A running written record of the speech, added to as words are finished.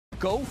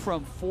go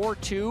from 4-2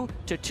 to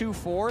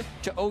 2-4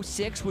 to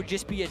 0-6 would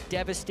just be a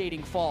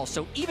devastating fall.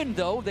 So even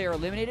though they are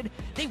eliminated,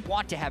 they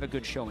want to have a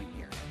good showing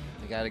here.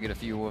 They got to get a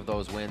few of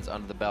those wins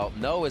under the belt.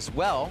 No, as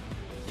well,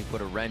 you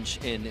put a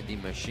wrench in the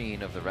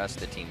machine of the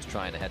rest of the teams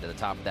trying to head to the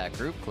top of that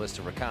group.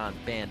 Calista Rakan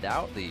banned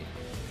out, the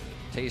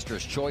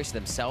Taster's Choice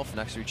themselves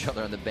next to each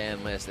other on the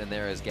ban list, and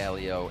there is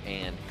Galio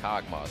and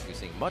Kog'Maw. You're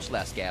seeing much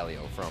less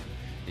Galio from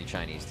the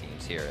Chinese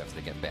teams here after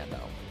they get banned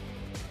out.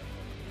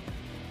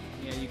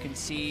 Yeah, you can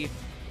see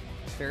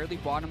fairly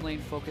bottom lane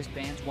focused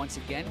bans once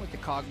again with the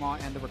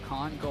Kog'Maw and the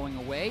Rakan going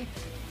away.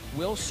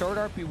 Will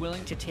Sordart be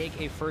willing to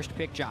take a first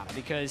pick Janna?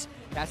 Because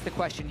that's the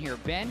question here.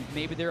 Ben,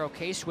 maybe they're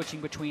okay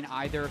switching between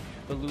either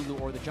the Lulu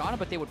or the Janna,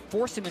 but they would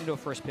force him into a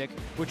first pick,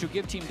 which would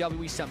give Team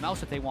WE something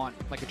else if they want,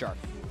 like a Jarvan.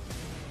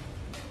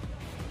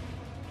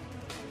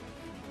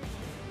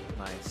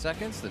 9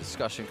 seconds, the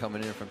discussion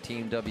coming in from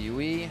Team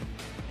WE,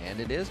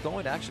 and it is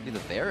going to actually be the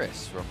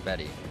Varus from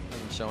Betty.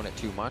 Hasn't shown it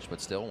too much, but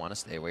still want to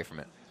stay away from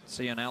it.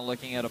 So you're now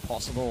looking at a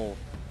possible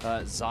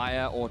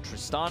Xayah or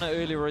Tristana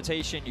early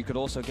rotation. You could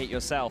also get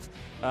yourself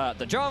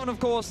the Jarvan, of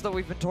course, that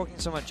we've been talking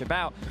so much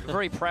about.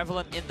 Very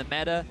prevalent in the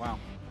meta. Wow.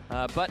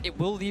 But it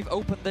will leave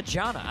open the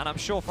Janna, and I'm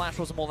sure Flash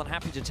was more than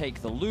happy to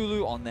take the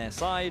Lulu on their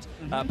side,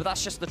 but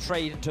that's just the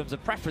trade in terms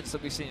of preference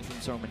that we've seen from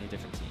so many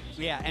different teams.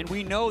 Yeah, and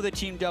we know that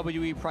Team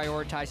WE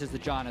prioritizes the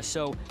Janna,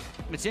 so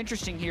it's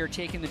interesting here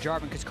taking the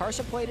Jarvan, because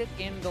Karsa played it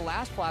in the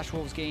last Flash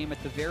Wolves game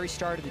at the very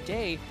start of the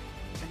day,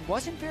 and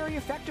wasn't very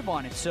effective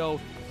on it, so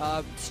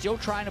still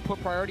trying to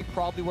put priority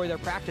probably where their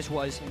practice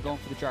was and going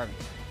for the Jarvan.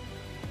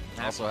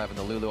 Also having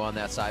the Lulu on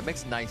that side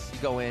makes it nice. You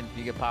go in,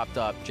 you get popped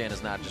up.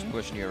 Janna's not just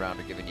pushing you around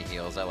or giving you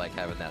heals. I like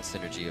having that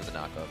synergy of the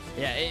knockups.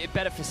 Yeah, it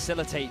better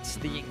facilitates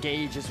the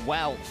engage as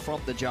well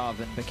from the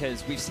Jarvan,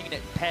 because we've seen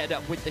it paired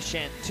up with the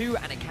Shen too,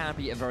 and it can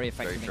be a very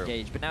effective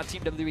engage. But now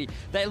Team WE,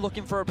 they're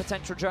looking for a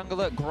potential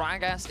jungler.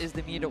 Gragas is the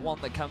immediate one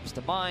that comes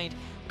to mind.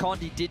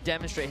 Condi did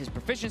demonstrate his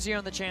proficiency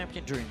on the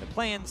champion during the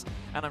play-ins,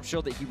 and I'm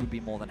sure that he would be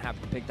more than happy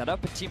to pick that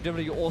up. But Team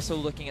W also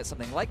looking at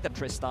something like the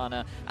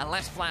Tristana,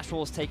 unless Flash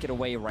Wolves take it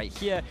away right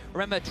here.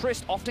 Remember,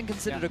 Trist often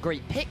considered a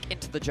great pick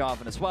into the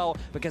Jarvan as well,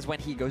 because when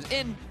he goes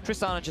in,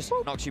 Tristana just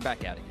knocks you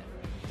back out again.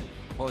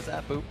 What was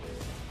that, Boop?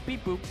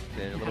 Beep boop.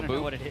 A little I don't boop.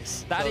 know what it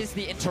is. That is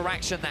the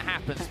interaction that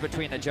happens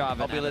between a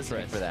Jarvan I'll be and a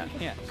listening Trist. for that.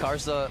 Yeah.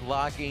 Karsa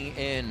locking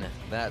in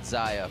that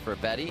Xayah for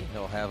Betty.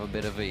 He'll have a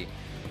bit of a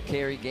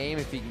carry game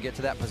if he can get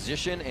to that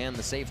position, and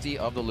the safety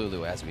of the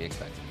Lulu as we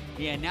expect.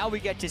 Yeah, now we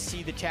get to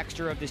see the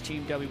texture of this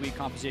Team WE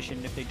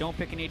composition. If they don't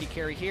pick an AD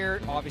carry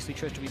here, obviously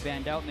Trist will be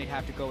banned out, and they'd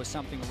have to go with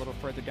something a little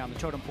further down the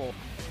totem pole.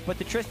 But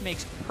the Trist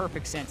makes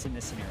perfect sense in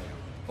this scenario.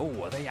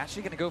 Oh, are they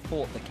actually going to go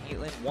for the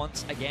Caitlyn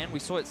once again? We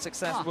saw its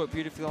success work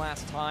beautifully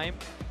last time.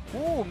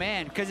 Oh,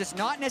 man, because it's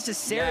not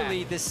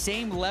necessarily the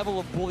same level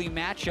of bully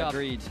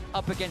matchup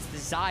up against the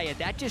Xayah.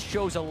 That just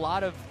shows a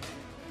lot of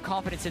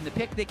confidence in the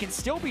pick. They can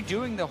still be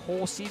doing the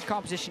whole siege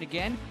composition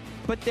again,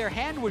 but their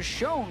hand was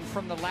shown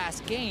from the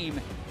last game.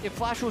 If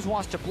Flash Wolves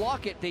wants to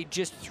block it, they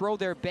just throw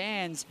their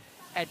bans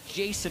at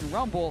Jason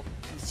Rumble,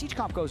 and the siege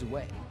comp goes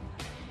away.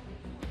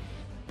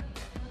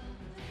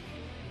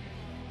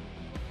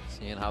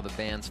 Seeing how the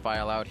bans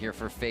file out here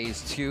for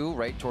phase 2,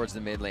 right towards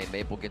the mid lane.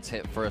 Maple gets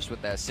hit first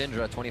with that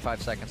Syndra,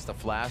 25 seconds to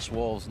Flash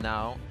Wolves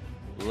now.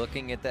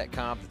 Looking at that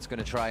comp that's going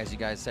to try, as you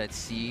guys said,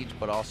 siege,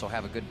 but also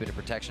have a good bit of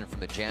protection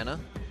from the Janna.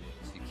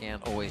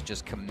 Can't always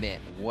just commit.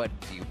 What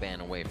do you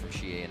ban away from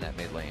Xie in that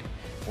mid lane?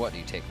 What do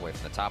you take away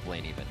from the top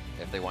lane even,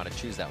 if they want to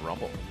choose that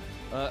Rumble?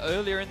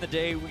 Earlier in the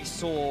day, we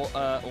saw,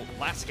 or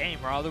last game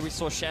rather, we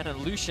saw Shen and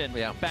Lucian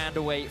banned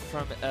away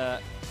from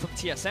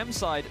TSM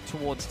side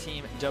towards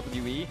Team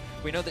WE.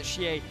 We know that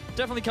Xie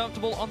definitely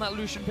comfortable on that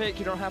Lucian pick.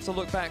 You don't have to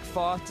look back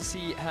far to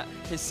see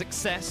his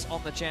success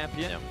on the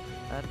champion.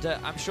 And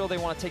I'm sure they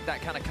want to take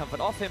that kind of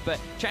comfort off him, but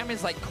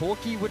champions like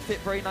Corki would fit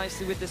very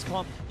nicely with this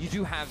comp. You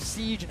do have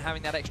Siege, and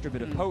having that extra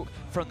bit of poke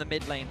from the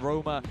mid lane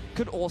Roma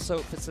could also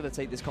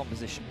facilitate this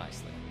composition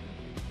nicely.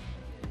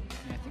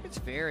 I think it's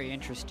very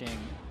interesting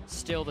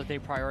still that they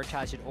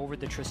prioritize it over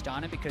the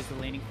Tristana, because the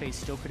laning phase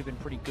still could have been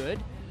pretty good.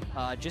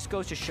 Just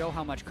goes to show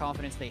how much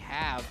confidence they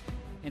have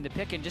in the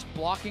pick, and just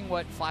blocking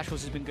what Flash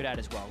Wolves has been good at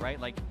as well, right?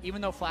 Like, even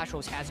though Flash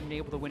Wolves hasn't been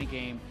able to win a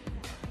game,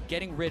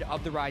 getting rid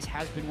of the Rise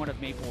has been one of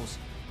Maple's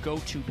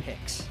go-to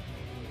picks.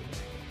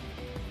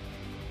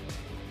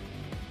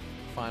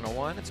 Final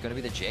one, it's going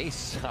to be the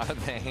Jace out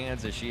of the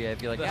hands of Xie. I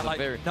feel like that's like,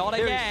 very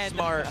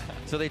smart.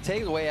 So they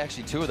take away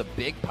actually 2 of the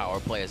big power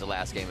plays the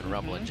last game in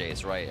Rumble and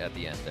Jace right at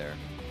the end there.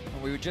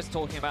 We were just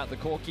talking about the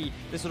Corki.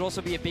 This would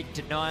also be a big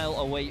denial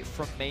away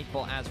from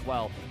Maple as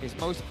well. His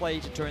most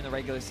played during the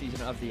regular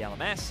season of the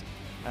LMS,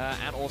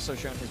 and also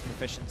shown his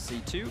proficiency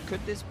too.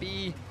 Could this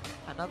be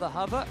another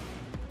hover?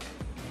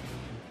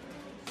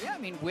 Yeah, I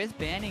mean, with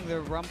banning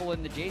the Rumble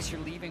and the Jace,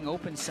 you're leaving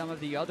open some of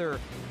the other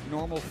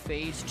normal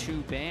phase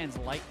 2 bans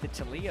like the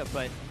Taliyah,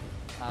 but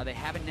they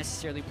haven't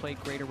necessarily played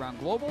great around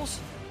globals.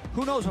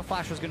 Who knows what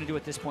Flash was going to do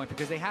at this point,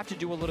 because they have to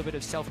do a little bit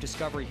of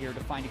self-discovery here to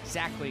find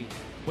exactly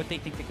what they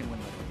think they can win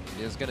with.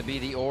 It is going to be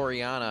the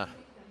Orianna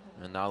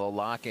And now they'll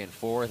lock in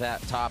for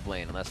that top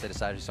lane, unless they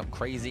decide to do something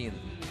crazy, and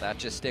that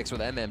just sticks with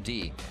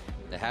MMD.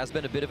 It has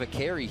been a bit of a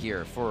carry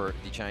here for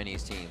the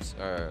Chinese teams,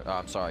 or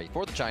I'm sorry,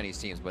 for the Chinese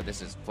teams, but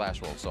this is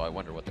Flash Wolves, so I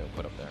wonder what they'll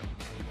put up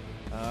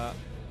there.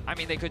 I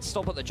mean, they could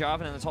stop at the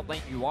Jarvan in the top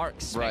lane. You are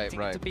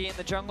expecting it to be in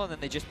the jungle, and then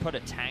they just put a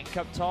tank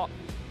up top.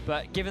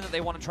 But given that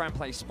they want to try and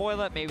play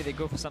spoiler, maybe they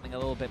go for something a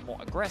little bit more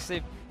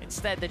aggressive.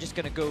 Instead, they're just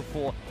going to go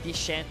for the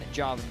Shen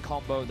Jarvan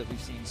combo that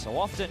we've seen so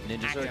often.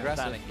 Ninjas are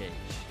aggressive.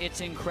 It's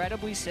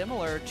incredibly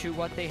similar to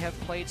what they have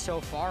played so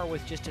far,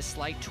 with just a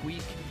slight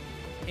tweak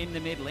in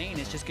the mid lane.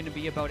 It's just going to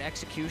be about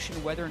execution,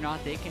 whether or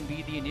not they can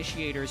be the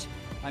initiators.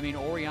 I mean,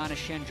 Orianna,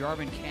 Shen,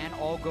 Jarvan can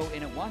all go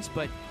in at once,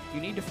 but you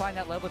need to find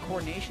that level of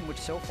coordination, which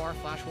so far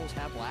Flash Wolves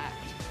have lacked.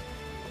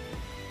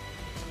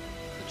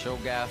 The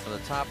Cho'Gath for the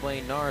top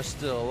lane. Nar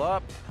still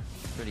up.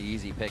 Pretty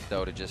easy pick,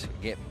 though, to just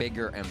get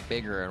bigger and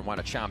bigger and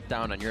want to chomp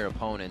down on your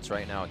opponents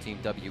right now. Team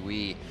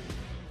WE,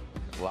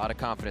 a lot of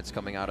confidence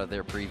coming out of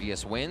their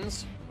previous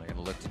wins. They're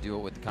going to look to do it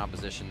with the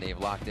composition they've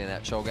locked in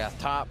at Cho'Gath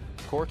top.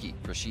 Corki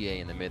for Xie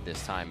in the mid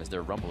this time as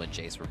their Rumble and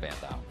Chase were banned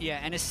out.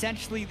 Yeah, and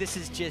essentially this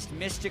is just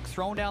Mystic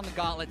throwing down the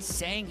gauntlet,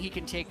 saying he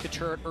can take the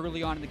turret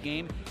early on in the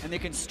game, and they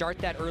can start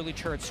that early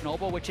turret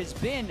snowball, which has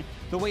been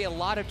the way a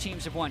lot of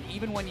teams have won.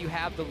 Even when you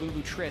have the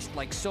Lulu Trist,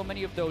 like so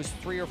many of those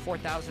 3,000 or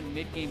 4,000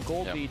 mid-game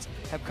gold leads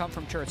have come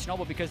from turret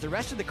snowball, because the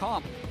rest of the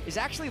comp is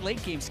actually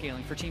late-game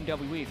scaling for Team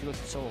WE if you look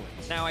at the solo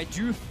lanes. Now, I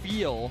do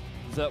feel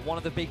that one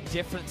of the big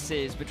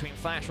differences between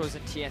Flash Wolves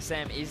and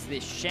TSM is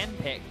this Shen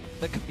pick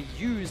that can be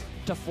used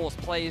to force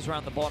plays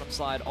around the bottom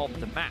side of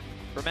the map.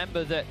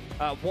 Remember that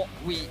what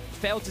we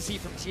failed to see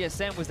from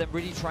TSM was them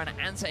really trying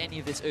to answer any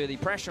of this early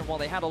pressure, and while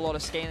they had a lot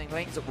of scaling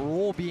lanes that were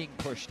all being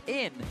pushed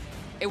in,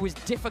 it was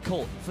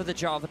difficult for the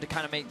Jarvan to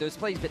kind of make those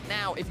plays. But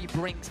now, if he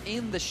brings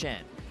in the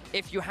Shen,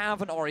 if you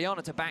have an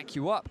Orianna to back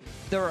you up,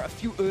 there are a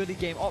few early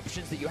game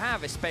options that you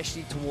have,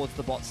 especially towards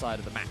the bot side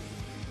of the map.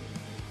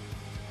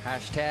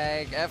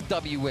 Hashtag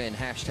FW win,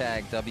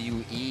 hashtag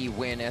WE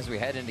win as we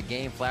head into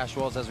game. Flash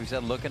Wolves, as we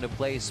said, looking to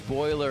play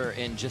spoiler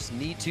and just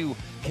need to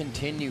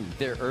continue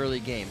their early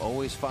game,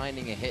 always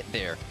finding a hit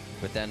there,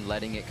 but then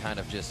letting it kind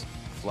of just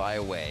fly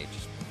away,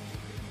 just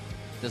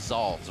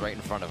dissolves right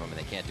in front of them, and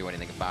they can't do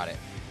anything about it.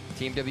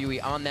 Team WE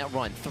on that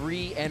run,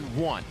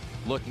 3-1,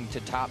 looking to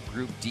top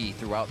Group D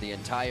throughout the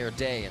entire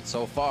day, and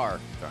so far,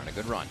 they're on a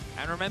good run.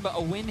 And remember,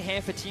 a win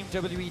here for Team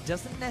WE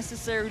doesn't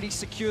necessarily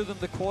secure them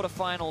the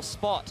quarterfinal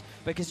spot,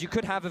 because you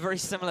could have a very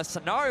similar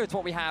scenario to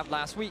what we had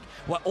last week,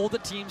 where all the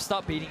teams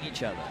start beating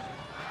each other.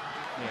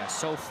 Yeah,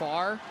 so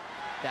far,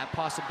 that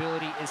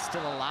possibility is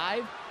still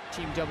alive.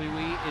 Team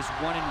WE is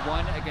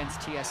 1-1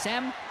 against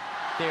TSM.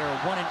 They're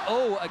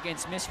 1-0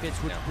 against Misfits,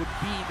 which would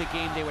be the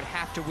game they would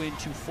have to win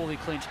to fully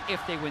clinch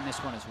if they win this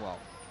one as well.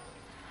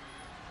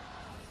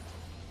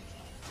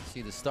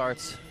 See the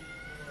starts,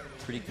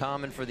 pretty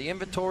common for the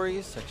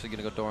inventories. Actually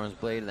gonna go Doran's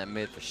Blade in that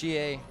mid for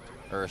Xie,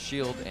 or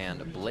Shield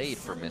and Blade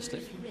for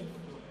Mystic.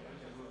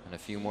 And a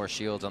few more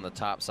shields on the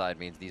top side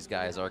means these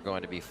guys are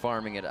going to be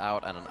farming it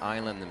out on an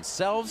island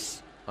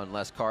themselves,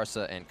 unless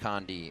Karsa and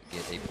Kandi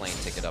get a plane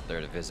ticket up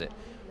there to visit.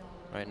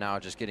 Right now,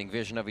 just getting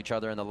vision of each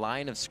other in the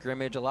line of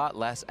scrimmage. A lot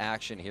less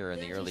action here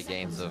in the early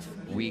games of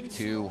week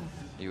 2,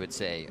 you would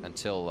say,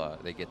 until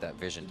they get that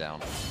vision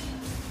down.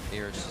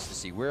 Here just to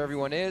see where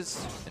everyone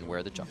is and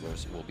where the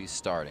junglers will be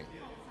starting.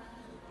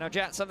 Now,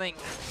 Jet, something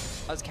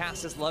us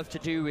casters love to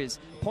do is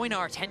point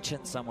our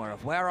attention somewhere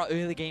of where our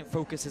early game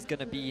focus is going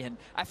to be, and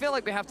I feel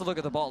like we have to look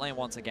at the bot lane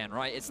once again,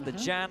 right? It's the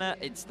Janna,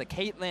 it's the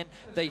Caitlyn.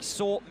 They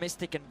saw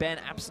Mystic and Ben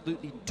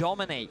absolutely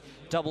dominate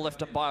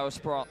Doublelift and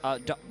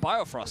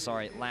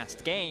Biofrost,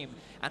 last game,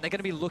 and they're going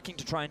to be looking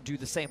to try and do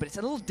the same, but it's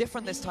a little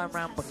different this time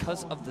around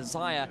because of the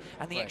Xayah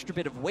and the extra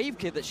bit of wave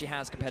kit that she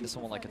has compared to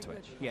someone like a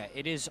Twitch. Yeah,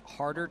 it is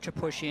harder to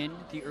push in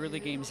the early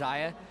game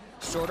Xayah.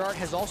 Sword Art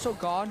has also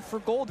gone for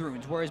gold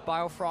runes, whereas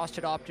Biofrost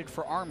had opted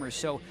for armor.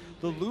 So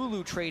the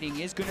Lulu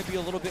trading is going to be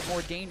a little bit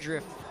more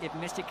dangerous if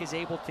Mystic is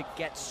able to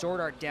get Sword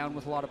Art down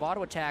with a lot of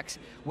auto attacks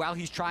while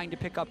he's trying to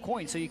pick up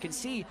coins. So you can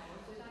see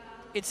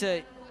it's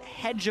a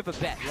hedge of a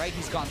bet, right?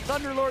 He's gone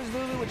Thunderlord's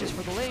Lulu, which is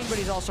for the lane, but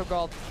he's also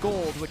got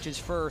gold, which is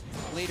for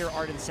later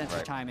Ardent Sensor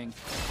timing.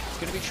 It's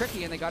going to be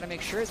tricky, and they got to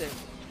make sure that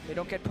they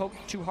don't get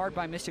poked too hard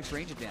by Mystic's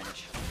range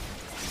advantage.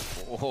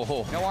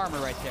 Oh. No armor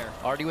right there.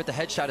 Already with the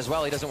headshot as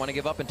well. He doesn't want to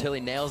give up until he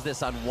nails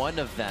this on one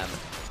of them.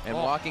 And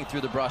walking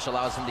through the brush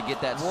allows him to get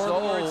that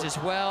Warlords as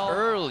well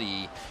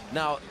early.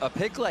 Now, a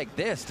pick like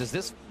this, does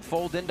this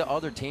fold into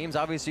other teams?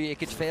 Obviously, it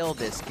could fail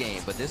this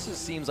game, but this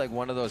seems like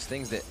one of those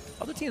things that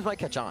other teams might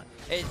catch on.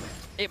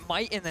 It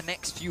might in the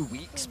next few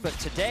weeks, but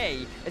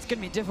today it's going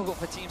to be difficult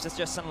for teams to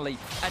just suddenly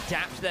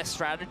adapt their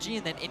strategy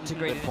and then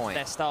integrate it into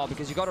their style,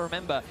 because you've got to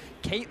remember,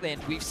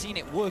 Caitlyn, we've seen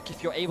it work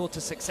if you're able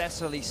to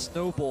successfully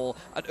snowball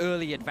an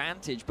early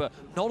advantage, but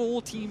not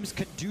all teams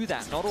can do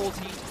that. Not all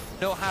teams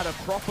know how to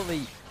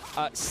properly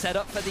set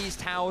up for these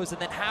towers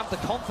and then have the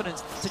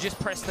confidence to just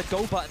press the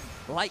go button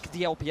like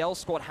the LPL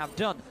squad have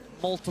done.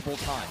 multiple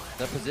times.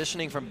 The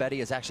positioning from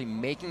Betty is actually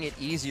making it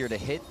easier to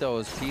hit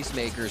those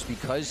Peacemakers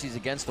because he's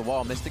against the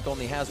wall. Mystic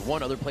only has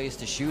one other place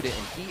to shoot it,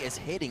 and he is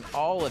hitting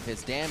all of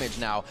his damage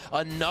now.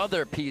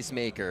 Another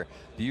Peacemaker.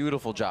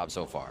 Beautiful job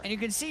so far. And you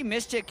can see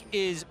Mystic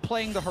is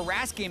playing the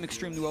harass game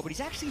extremely well, but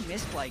he's actually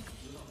missed like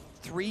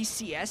 3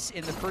 CS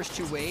in the first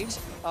 2 waves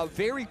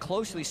very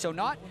closely. So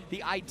not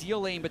the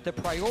ideal lane, but the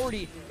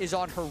priority is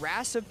on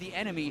harass of the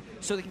enemy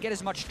so they can get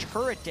as much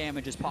turret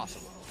damage as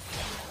possible.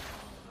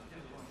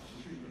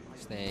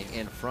 Staying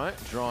in front,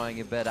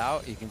 drawing a bit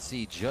out. You can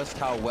see just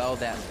how well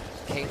that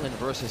Caitlyn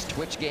versus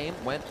Twitch game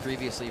went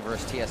previously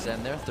versus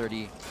TSM there.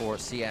 34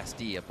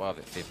 CSD above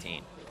at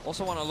 15.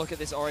 Also want to look at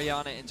this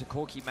Orianna into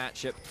Corki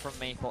matchup from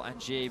Maple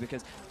and GA,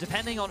 because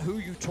depending on who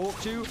you talk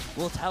to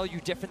will tell you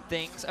different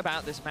things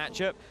about this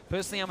matchup.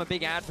 Personally, I'm a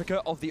big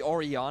advocate of the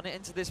Orianna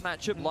into this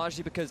matchup,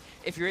 largely because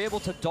if you're able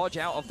to dodge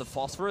out of the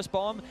Phosphorus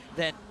Bomb,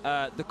 then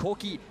the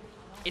Corki,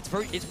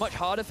 it's much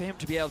harder for him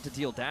to be able to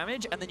deal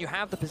damage, and then you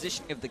have the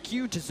positioning of the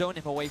Q to zone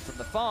him away from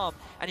the farm,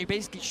 and you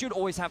basically should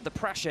always have the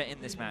pressure in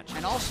this match.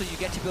 And also you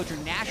get to build your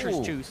Nashor's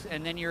Tooth,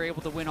 and then you're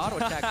able to win auto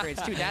attack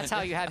trades too. That's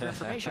how you have your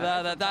information.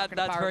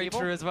 That's very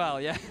true as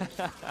well, yeah.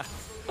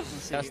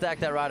 Now stack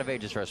that Rod of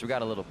Ages first. We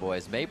got a little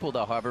boys. Maple,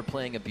 though, however,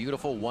 playing a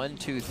beautiful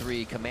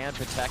 1-2-3 command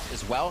protect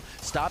as well,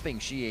 stopping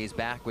Xie's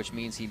back, which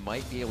means he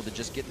might be able to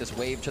just get this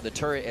wave to the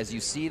turret as you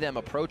see them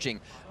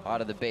approaching out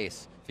of the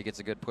base. If he gets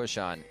a good push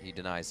on, he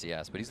denies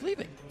CS, but he's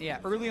leaving. Yeah,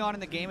 early on in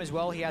the game as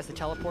well, he has the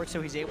teleport,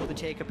 so he's able to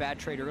take a bad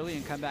trade early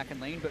and come back in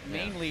lane, but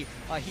mainly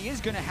he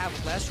is going to have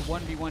less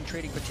 1v1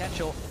 trading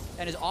potential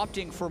and is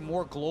opting for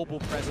more global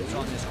presence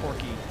on this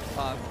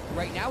Corki.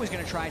 Right now he's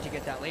going to try to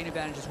get that lane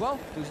advantage as well,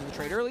 loses the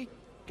trade early,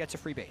 gets a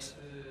free base.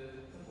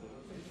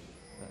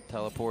 That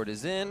teleport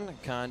is in.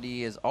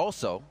 Condi is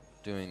also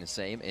doing the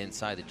same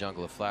inside the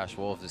jungle of Flash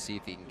Wolves to see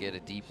if he can get a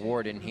deep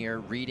ward in here,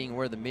 reading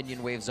where the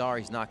minion waves are.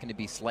 He's not going to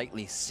be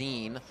slightly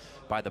seen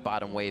by the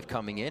bottom wave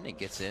coming in, and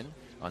gets in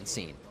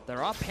unseen.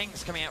 There are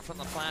pings coming out from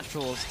the Flash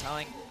Wolves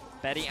telling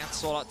Betty and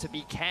Sword to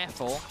be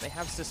careful. They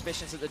have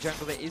suspicions that the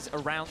jungler is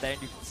around there,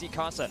 and you can see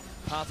Karsa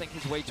pathing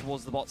his way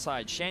towards the bot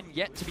side. Shen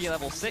yet to be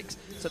level 6,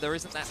 so there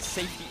isn't that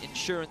safety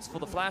insurance for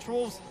the Flash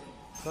Wolves,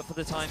 but for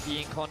the time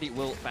being, Condi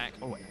will back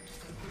away.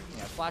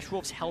 Yeah, Flash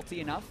Wolves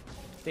healthy enough.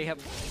 They have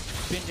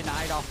been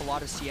denied off a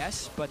lot of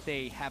CS, but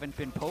they haven't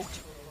been poked,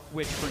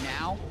 which for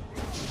now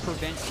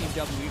prevents Team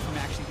WE from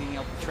actually being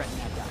able to threaten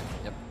that down.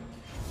 Yep.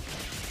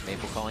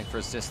 Maple calling for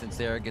assistance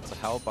there, gets a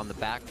help on the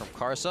back from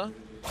Karsa.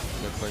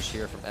 Good push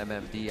here from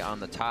MMD on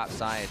the top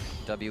side.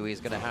 WE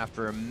is going to have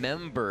to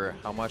remember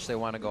how much they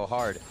want to go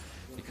hard,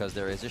 because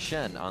there is a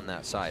Shen on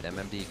that side.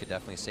 MMD could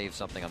definitely save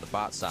something on the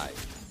bot side.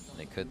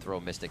 They could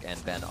throw Mystic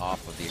and Ben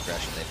off of the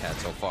aggression they've had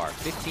so far.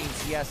 15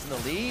 CS in the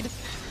lead.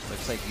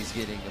 Looks like he's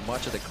getting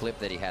much of the clip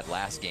that he had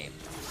last game.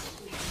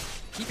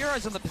 Keep your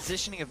eyes on the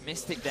positioning of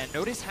Mystic there.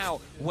 Notice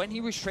how when he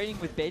was trading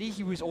with Betty,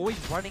 he was always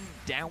running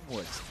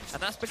downwards.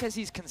 And that's because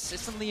he's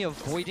consistently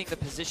avoiding the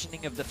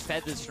positioning of the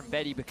feathers from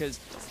Betty, because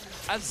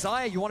as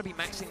Xayah, you want to be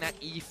maxing that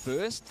E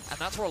first, and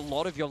that's where a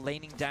lot of your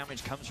laning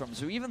damage comes from.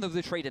 So even though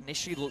the trade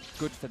initially looked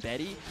good for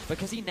Betty,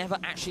 because he never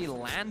actually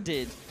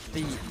landed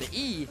the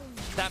E,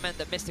 that meant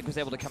that Mystic was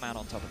able to come out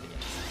on top of the game.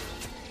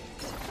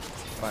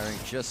 Firing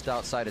just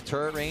outside of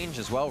turret range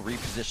as well,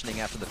 repositioning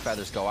after the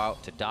feathers go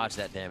out to dodge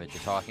that damage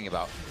you're talking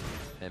about.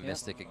 And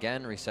Mystic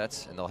again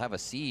resets, and they'll have a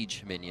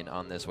siege minion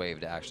on this wave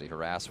to actually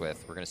harass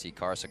with. We're going to see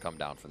Karsa come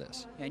down for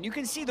this. And you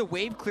can see the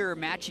wave clearer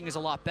matching is a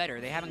lot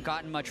better. They haven't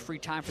gotten much free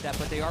time for that,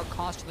 but they are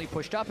constantly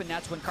pushed up, and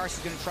that's when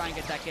Karsa's going to try and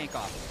get that gank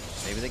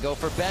off. Maybe they go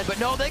for Ben, but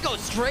no, they go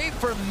straight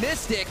for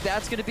Mystic.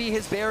 That's going to be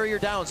his barrier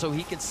down, so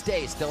he can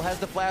stay. Still has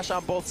the flash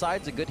on both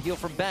sides. A good heal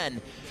from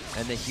Ben,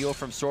 and the heal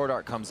from Sword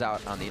Art comes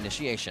out on the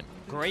initiation.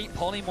 Great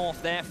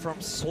polymorph there from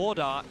Sword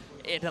Art.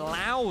 It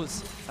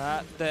allows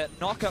the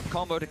knock-up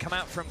combo to come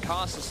out from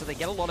Karsa, so they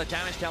get a lot of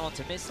damage down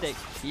onto Mystic.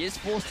 He is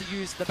forced to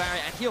use the barrier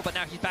and heal, but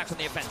now he's back on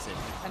the offensive.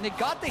 And they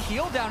got the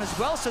heal down as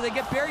well, so they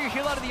get barrier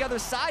heal out of the other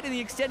side in the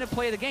extended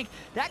play of the gank.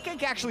 That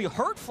gank actually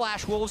hurt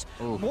Flash Wolves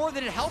more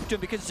than it helped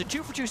him, because it's a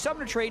 2-for-2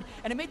 summoner trade,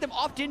 and it made them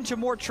opt into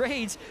more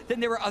trades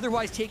than they were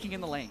otherwise taking in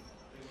the lane.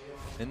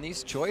 And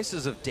these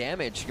choices of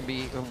damage can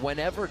be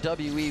whenever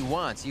WE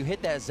wants. You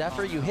hit that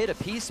Zephyr, you hit a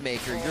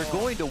Peacemaker, you're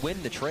going to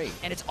win the trade.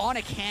 And it's on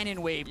a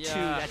cannon wave too.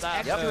 That's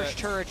extra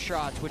turret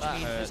shots, which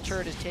means this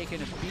turret has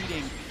taken a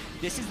beating.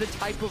 This is the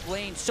type of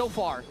lane so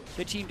far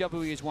that Team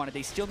WE has wanted.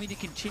 They still need to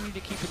continue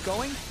to keep it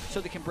going so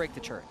they can break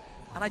the turret.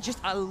 And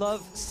I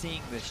love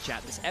seeing this,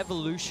 chat, this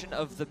evolution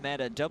of the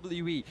meta.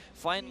 WE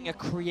finding a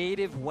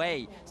creative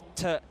way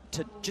to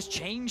just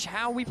change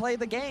how we play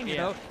the game, you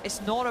know?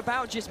 It's not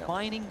about just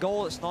mining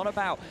gold, it's not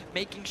about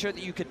making sure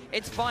that you can,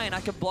 it's fine,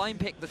 I can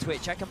blind pick the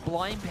Twitch, I can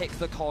blind pick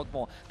the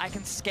Cogmore, I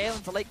can scale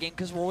into late game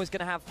because we're always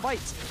going to have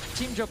fights.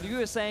 Team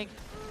WE is saying,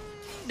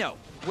 no,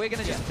 we're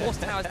going to just force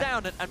towers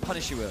down and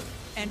punish you early.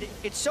 And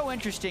it's so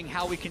interesting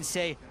how we can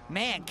say,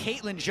 man,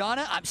 Caitlyn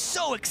Jana, I'm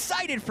so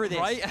excited for this.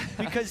 Right?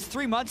 Because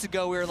 3 months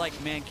ago, we were like,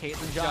 man,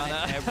 Caitlyn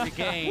Jana, every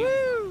game,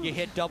 you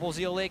hit double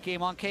zeal late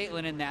game on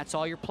Caitlyn, and that's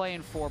all you're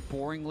playing for,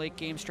 boring late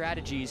game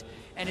strategies.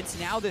 And it's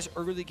now this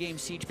early game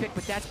siege pick,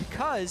 but that's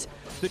because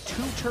the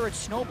 2-turret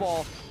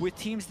snowball with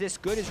teams this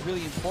good is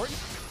really important.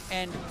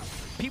 And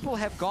people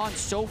have gone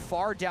so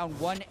far down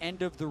one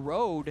end of the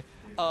road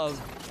of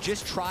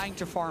just trying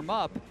to farm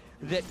up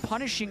that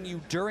punishing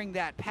you during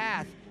that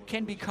path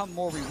can become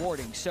more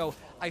rewarding. So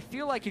I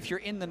feel like if you're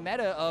in the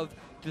meta of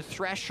the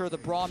Thresh or the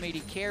Braum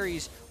 80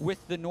 carries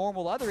with the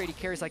normal other 80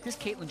 carries like this,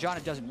 Caitlyn Jana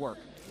doesn't work.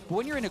 But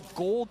when you're in a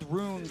gold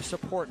rune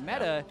support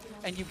meta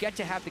and you get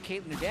to have the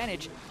Caitlyn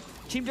advantage,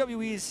 Team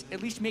WE is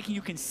at least making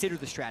you consider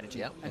the strategy.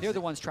 Yep. And they're the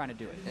ones trying to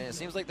do it. And it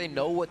seems like they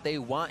know what they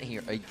want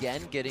here.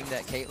 Again, getting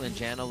that Caitlyn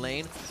Jana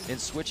lane and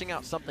switching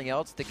out something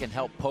else that can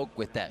help poke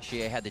with that.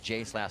 Xie had the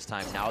Jace last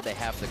time. Now they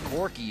have the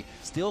Corki,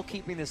 still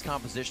keeping this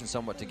composition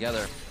somewhat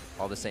together.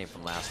 All the same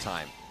from last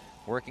time.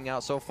 Working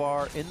out so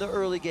far in the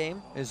early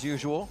game, as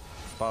usual.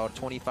 About a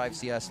 25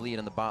 CS lead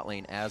in the bot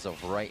lane as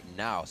of right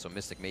now. So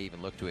Mystic may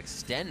even look to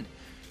extend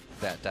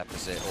that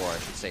deficit, or I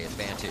should say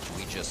advantage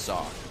we just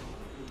saw.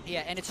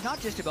 Yeah, and it's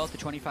not just about the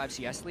 25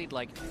 CS lead.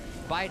 Like,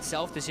 by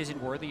itself, this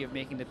isn't worthy of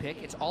making the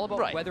pick. It's all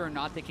about whether or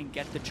not they can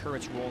get the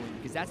turrets rolling,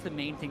 because that's the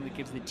main thing that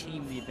gives the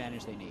team the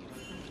advantage they need.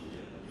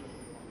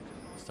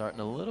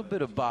 Starting a little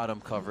bit of bottom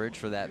coverage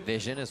for that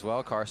vision as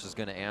well. Karsa's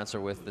going to answer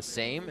with the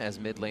same as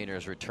mid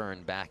laners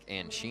return back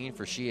and Sheen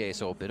for Xie.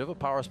 So a bit of a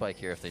power spike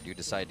here if they do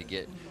decide to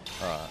get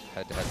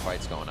head-to-head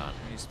fights going on.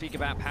 When you speak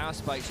about power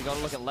spikes, you got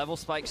to look at level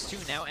spikes too.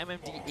 Now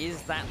MMD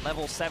is that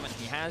level 7.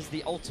 He has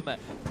the ultimate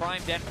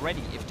primed and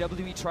ready. If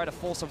WE try to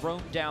force a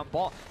roam down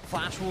bot,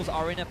 Flash Wolves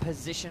are in a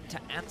position to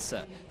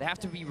answer. They have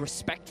to be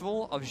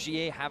respectful of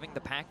Xie having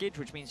the package,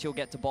 which means he'll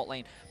get to bot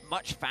lane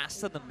much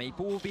faster than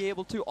Maple will be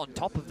able to, on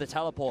top of the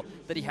teleport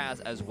that he has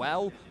as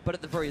well. But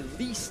at the very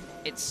least,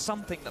 it's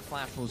something that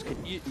Flash Wolves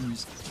can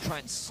use to try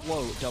and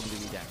slow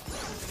WE down.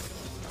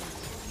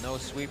 No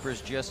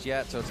sweepers just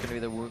yet, so it's going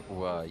to be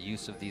the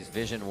use of these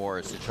vision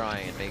wards to try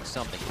and make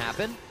something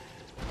happen.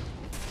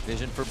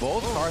 Vision for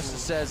both. Karsa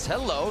says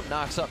hello,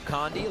 knocks up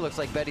Condi. Looks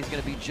like Betty's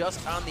going to be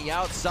just on the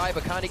outside,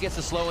 but Condi gets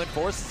the slow in,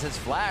 forces his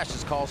flash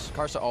as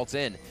Karsa ults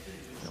in.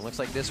 It looks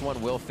like this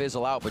one will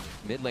fizzle out, but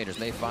mid laners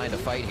may find a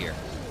fight here.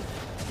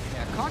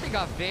 Yeah, Condi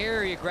got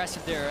very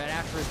aggressive there, and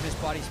after his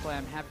missed body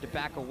slam, had to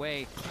back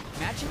away.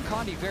 Matching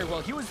Condi very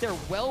well. He was there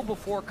well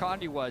before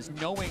Condi was,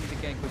 knowing the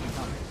gank would be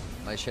coming.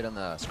 Nice hit on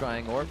the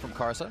scrying orb from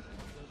Karsa.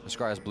 The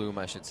scry's bloom,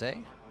 I should say.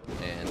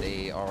 And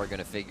they are going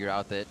to figure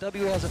out that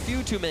W has a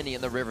few too many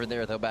in the river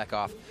there. They'll back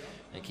off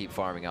and keep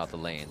farming out the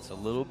lanes. A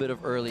little bit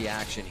of early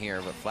action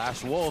here, but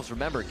Flash Wolves,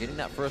 remember, getting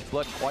that first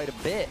blood quite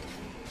a bit.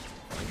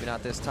 Maybe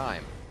not this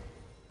time.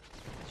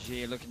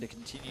 Xie looking to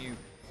continue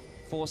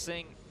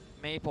forcing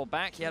Maple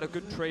back. He had a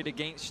good trade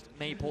against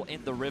Maple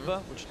in the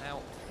river, which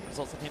now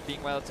results in him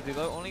being relatively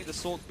low. Only the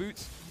Sword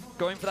Boots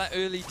going for that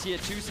early tier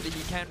 2 so that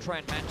he can try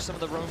and match some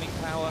of the roaming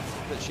power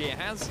that Xie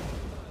has.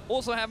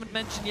 Also haven't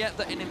mentioned yet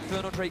that an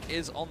Inferno Drake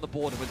is on the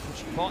board with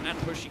pushing bot and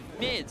pushing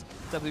mid.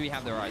 WE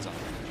have their eyes on.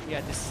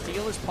 Yeah, the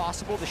steal is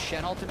possible. The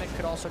Shen ultimate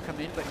could also come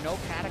in, but no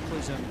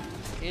Cataclysm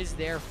is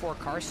there for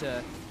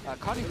Karsa.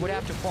 Condi would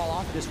have to fall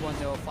off this one,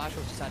 though, if Flash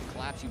Wolves decide to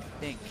collapse, you'd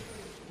think.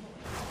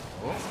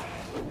 Oh.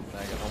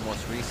 Dragon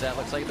almost reset.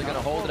 Looks like they're going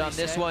to hold it on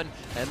this one.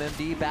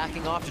 MMD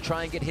backing off to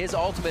try and get his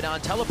ultimate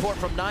on. Teleport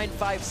from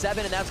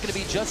 957, and that's going to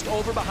be just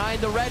over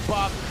behind the red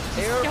buff.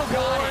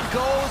 Airborne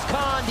goes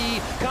Condi.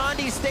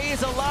 Condi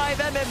stays alive.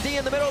 MMD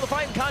in the middle of the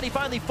fight, and Condi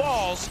finally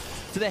falls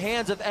to the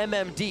hands of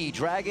MMD.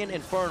 Dragon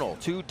Infernal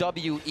to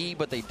WE,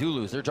 but they do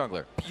lose their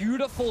jungler.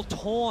 Beautiful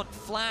taunt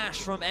flash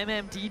from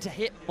MMD to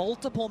hit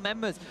multiple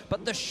members,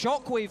 but the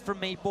shockwave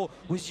from Maple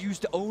was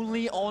used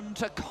only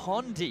onto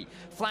Condi.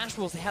 Flash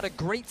Wolves, they had a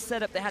great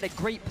setup, they had a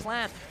great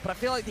plan, but I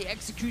feel like the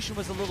execution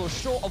was a little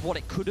short of what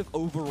it could have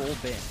overall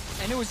been.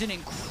 And it was an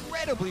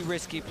incredibly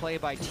risky play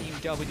by Team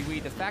WE.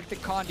 The fact that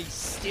Condi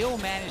still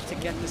managed to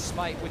get the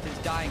smite with his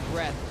dying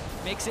breath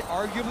makes it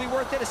arguably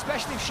worth it,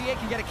 especially if Xie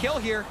can get a kill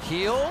here.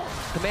 Heal,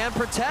 command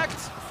protect.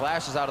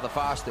 Flashes out of the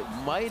Foss that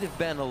might have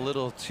been a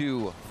little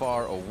too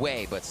far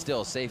away, but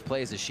still safe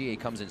plays as Xie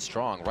comes in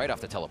strong right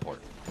off the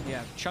teleport.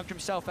 Yeah, chunked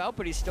himself out,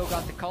 but he's still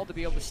got the call to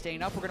be able to stay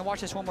up. We're gonna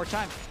watch this one more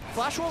time.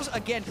 Flash Wolves,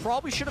 again,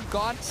 probably should have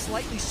gone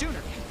slightly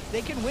sooner.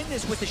 They can win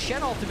this with the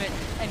Shen ultimate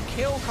and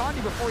kill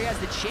Condi before he has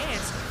the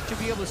chance to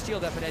be able to steal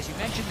that. But as you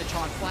mentioned, the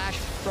taunt flash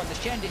from the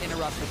Shen to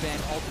interrupt the Ben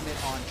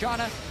ultimate on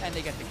Jana, and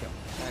they get the kill.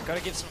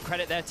 Gotta give some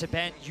credit there to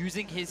Ben,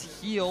 using his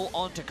heal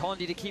onto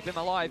Condi to keep him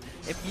alive,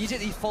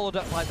 immediately followed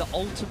up by the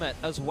ultimate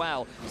as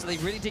well. So they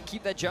really did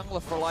keep their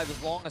jungler for alive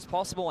as long as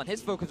possible, and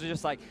his focus was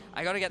just like,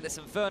 I gotta get this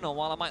Inferno.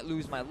 While I might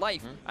lose my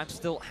life, I'm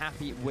still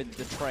happy with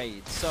the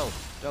trade. So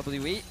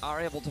WE are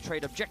able to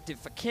trade objective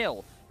for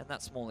kill in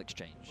that small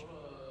exchange.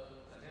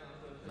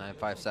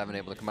 957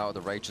 able to come out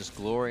with the Righteous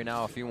Glory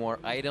now. A few more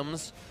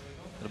items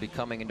that'll be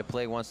coming into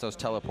play once those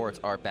teleports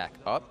are back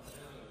up.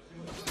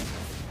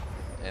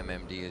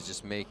 MMD is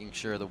just making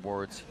sure the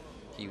wards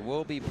he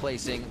will be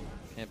placing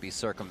can't be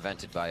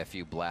circumvented by a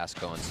few blast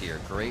cones here.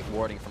 Great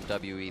warding from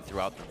WE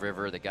throughout the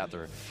river. They got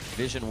their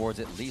vision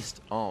wards at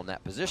least all in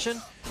that position.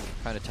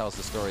 Kind of tells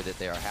the story that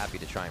they are happy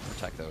to try and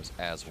protect those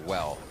as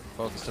well.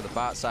 Focus to the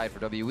bot side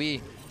for WE.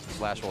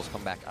 Flash Wolves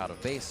come back out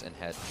of base and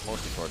head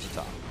mostly towards the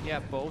top. Yeah,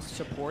 both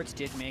supports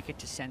did make it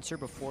to sensor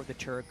before the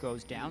turret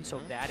goes down,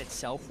 so that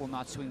itself will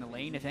not swing the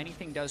lane. If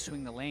anything does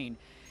swing the lane,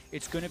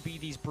 it's going to be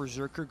these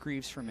Berserker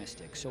Greaves for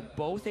Mystic. So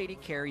both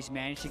AD carries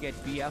managed to get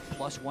BF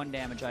plus 1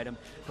 damage item,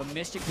 but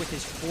Mystic with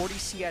his 40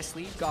 CS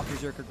lead got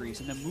Berserker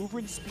Greaves. And the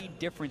movement speed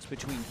difference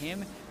between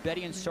him,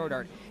 Betty, and Sword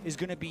Art is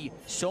going to be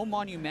so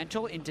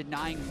monumental in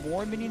denying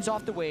more minions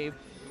off the wave,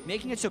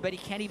 making it so Betty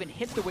can't even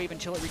hit the wave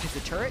until it reaches the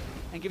turret,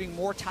 and giving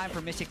more time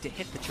for Mystic to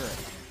hit the turret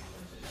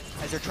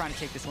as they're trying to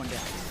take this one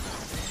down.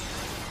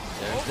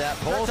 There's that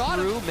pull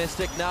through.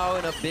 Mystic now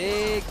in a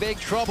big, big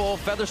trouble.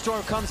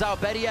 Featherstorm comes out.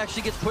 Betty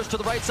actually gets pushed to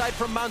the right side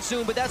from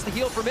Monsoon, but that's the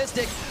heal for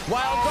Mystic.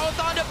 Wild growth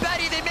onto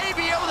Betty. They may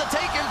be able to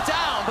take him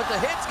down, but the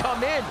hits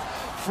come in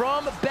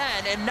from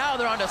Ben, and now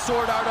they're onto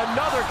Sword Art.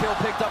 Another kill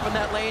picked up in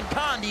that lane.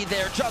 Condi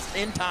there just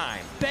in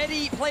time.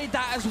 Betty played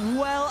that as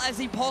well as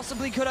he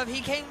possibly could have. He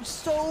came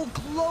so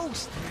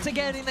close to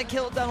getting the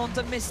kill down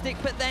onto Mystic,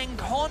 but then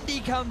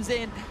Condi comes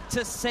in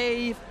to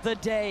save the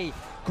day.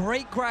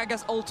 Great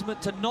Gragas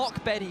ultimate to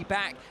knock Betty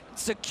back,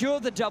 secure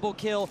the double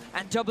kill,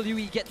 and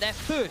WE get their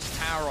first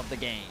tower of the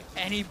game.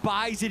 And he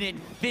buys an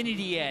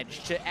Infinity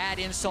Edge to add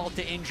insult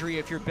to injury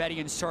if you're Betty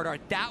and Sword Art.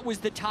 That was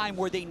the time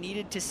where they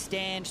needed to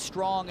stand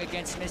strong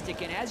against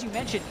Mystic, and as you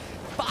mentioned,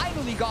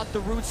 finally got the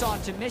roots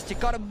onto Mystic,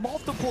 got him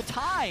multiple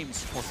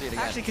times. We'll see it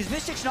again. Actually, because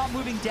Mystic's not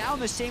moving down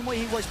the same way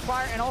he was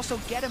prior, and also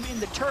get him in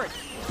the turret.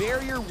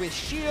 Barrier with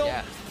shield.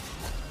 Yeah.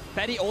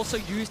 Betty also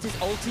used his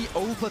ulti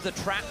over the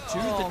trap too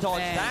to dodge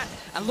that.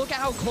 And look at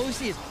how close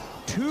he is.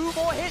 2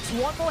 more hits,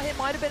 1 more hit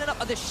might have been enough,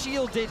 but the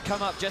shield did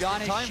come up just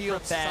in time.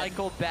 Shield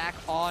cycled back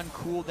on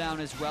cooldown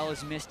as well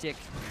as Mystic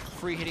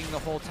free hitting the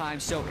whole time,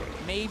 so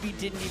maybe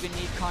didn't even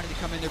need Condi to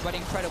come in there, but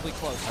incredibly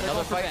close.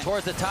 Another fight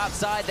towards the top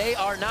side. They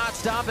are not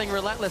stopping.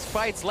 Relentless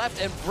fights left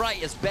and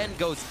right as Ben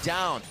goes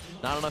down.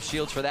 Not enough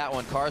shields for that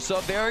one.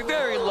 Karsa very,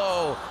 very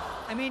low.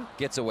 I mean,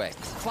 gets away.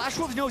 Flash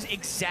Wolves knows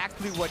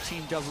exactly what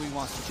Team W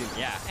wants to do.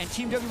 Yeah. And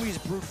Team W is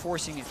brute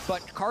forcing it,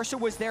 but Karsa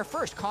was there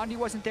first. Condi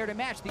wasn't there to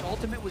match. The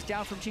ultimate was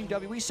down from Team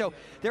W, so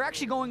they're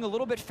actually going a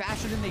little bit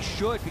faster than they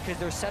should because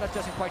their setup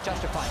doesn't quite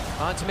justify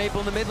it. On to Maple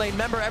in the mid lane.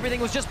 Remember, everything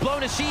was just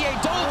blown as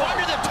Xie dove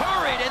under the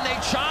turret, and they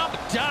chomp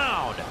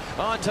down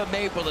onto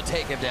Maple to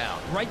take him down.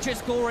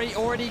 Righteous Glory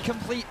already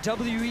complete.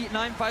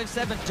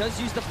 WE957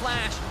 does use the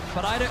flash,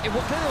 but I don't.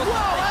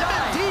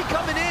 Whoa, MMD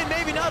coming in.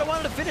 Maybe not. I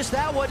wanted to finish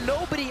that one.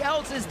 Nobody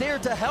else is there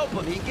to help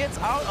him. He gets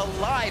out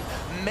alive,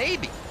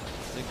 maybe,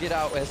 to get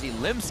out as he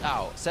limps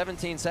out.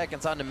 17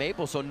 seconds onto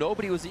Maple, so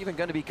nobody was even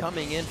going to be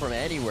coming in from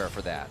anywhere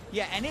for that.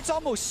 Yeah, and it's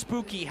almost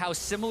spooky how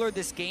similar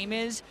this game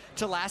is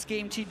to last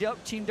game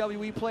Team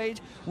WE played,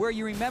 where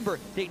you remember,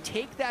 they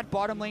take that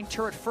bottom lane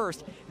turret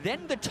first,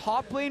 then the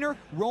top laner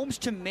roams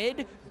to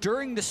mid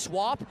during the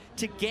swap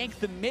to gank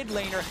the mid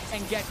laner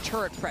and get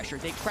turret pressure.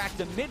 They crack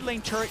the mid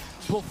lane turret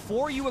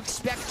before you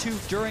expect to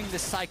during the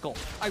cycle.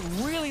 I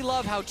really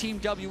love how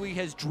Team WE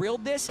has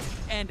drilled this,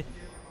 and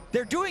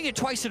they're doing it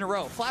twice in a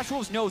row. Flash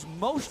Wolves knows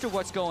most of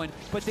what's going,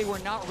 but they were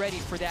not ready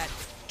for that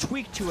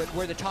tweak to it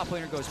where the top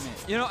laner goes mid.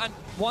 You know, and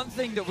one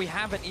thing that we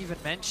haven't even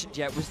mentioned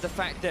yet was the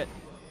fact that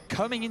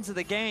coming into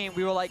the game,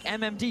 we were like,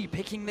 MMD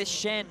picking this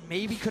Shen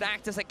maybe could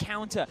act as a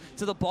counter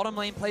to the bottom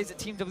lane plays that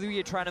Team WE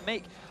are trying to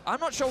make.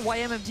 I'm not sure why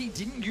MMD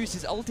didn't use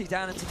his ulti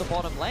down into the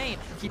bottom lane.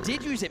 He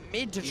did use it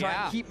mid to try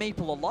and keep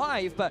Maple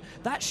alive, but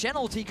that Shen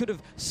ulti could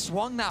have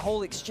swung that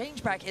whole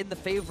exchange back in the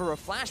favor of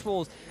Flash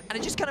Wolves, and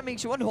it just kind of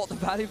makes you wonder what the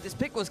value of this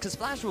pick was, because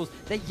Flash Wolves,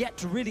 they're yet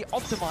to really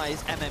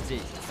optimize MMD.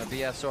 A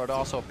BS sword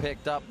also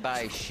picked up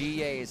by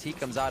Xie as he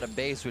comes out of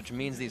base, which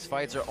means these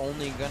fights are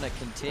only going to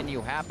continue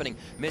happening.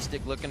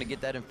 Mystic looking to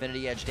get that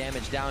Infinity Edge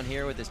damage down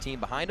here with his team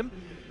behind him,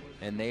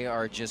 and they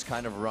are just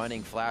kind of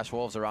running Flash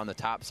Wolves around the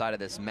top side of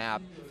this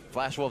map.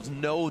 Flash Wolves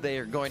know they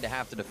are going to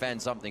have to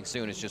defend something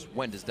soon. It's just,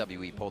 when does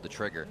WE pull the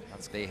trigger?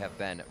 They have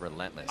been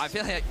relentless. I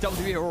feel like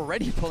WE are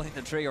already pulling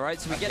the trigger, right?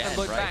 So we get to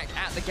look back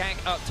at the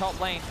gank up top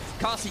lane.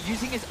 Karsa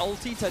using his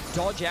ulti to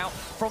dodge out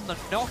from the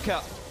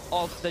knocker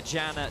of the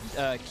Janna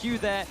Q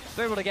there.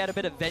 They're able to get a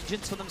bit of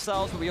vengeance for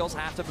themselves, but we also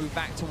have to move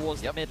back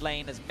towards the mid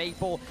lane as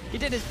Maple. He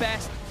did his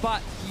best,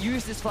 but he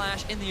used his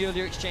flash in the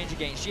earlier exchange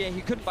against Xie. He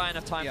couldn't buy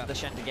enough time for the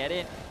Shen to get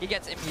in. He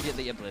gets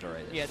immediately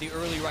obliterated. Yeah, the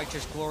early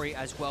Righteous Glory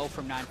as well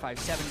from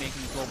 957,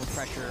 making the global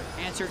pressure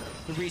answered.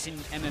 The reason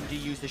MMD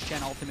used the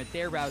Shen ultimate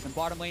there rather than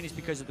bottom lane is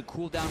because of the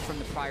cooldown from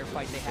the prior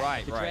fight they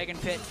had. The Dragon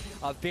Pit,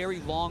 a very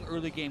long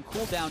early game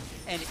cooldown,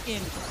 and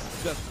in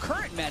the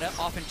current meta,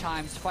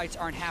 oftentimes fights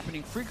aren't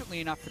happening frequently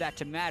enough for that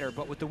to matter,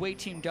 but with the way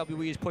Team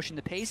WE is pushing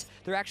the pace,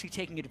 they're actually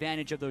taking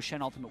advantage of those Shen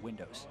ultimate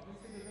windows.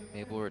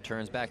 Maple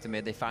returns back to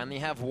mid. They finally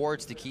have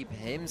wards to keep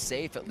him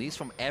safe, at least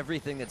from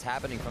everything that's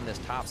happening from this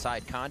top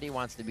side. Condi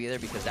wants to be there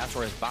because that's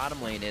where his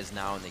bottom lane is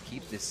now, and they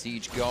keep this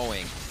siege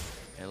going.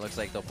 And it looks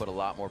like they'll put a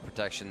lot more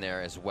protection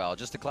there as well.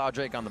 Just a Cloud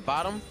Drake on the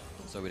bottom,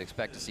 so we'd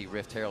expect to see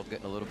Rift Herald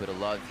getting a little bit of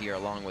love here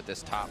along with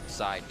this top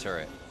side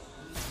turret.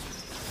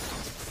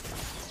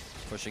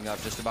 Pushing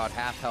up just about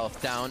half health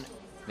down.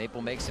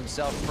 Maple makes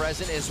himself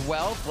present as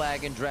well.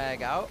 Flag and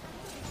drag out.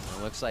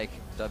 It looks like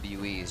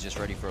WE is just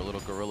ready for a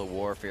little guerrilla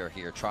warfare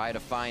here. Try to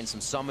find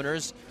some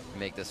summoners to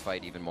make this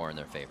fight even more in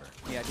their favor.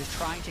 Yeah, just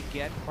trying to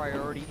get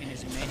priority in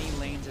as many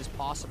lanes as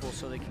possible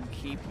so they can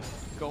keep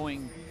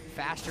going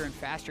faster and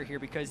faster here,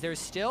 because there's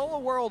still a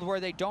world where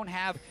they don't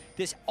have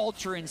this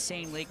ultra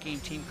insane late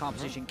game team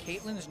composition.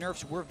 Caitlyn's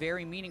nerfs were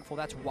very meaningful.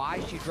 That's why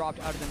she dropped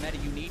out of the meta.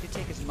 You need to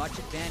take as much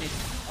advantage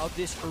of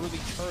this early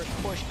turret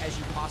push as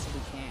you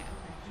possibly can.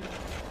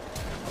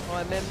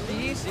 Well,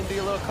 MMD seemed to be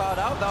a little caught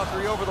out.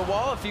 Valkyrie over the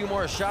wall. A few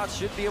more shots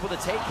should be able to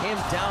take him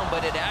down,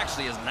 but it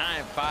actually is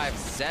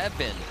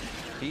 957.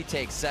 He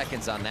takes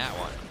seconds on that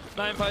one.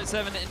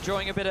 957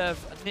 enjoying a bit of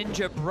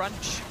ninja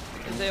brunch.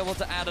 Is able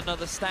to add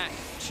another stack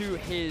to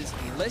his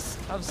list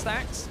of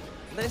stacks.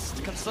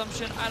 List,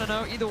 consumption, I don't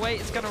know. Either way,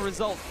 it's going to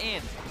result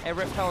in a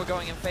Rift Herald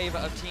going in favor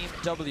of Team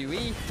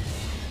WE.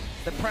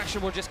 The pressure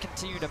will just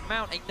continue to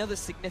mount. Another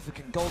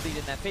significant goal lead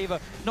in their favor.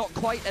 Not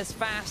quite as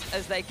fast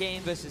as their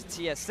game versus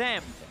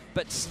TSM,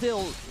 but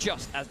still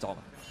just as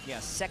dominant. Yeah,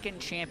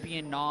 second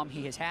champion nom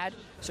he has had,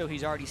 so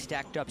he's already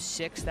stacked up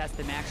 6. That's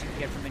the max you can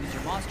get from minis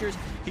or monsters.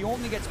 He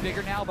only gets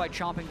bigger now by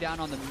chomping down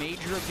on the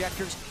major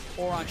objectives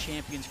or on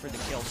champions for the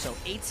kill. So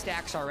 8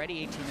 stacks already,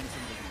 18 minutes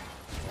into the game.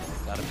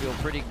 Gotta feel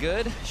pretty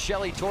good.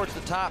 Shelly towards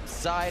the top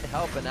side,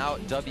 helping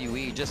out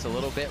WE just a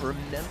little bit.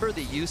 Remember,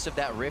 the use of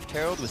that Rift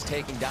Herald was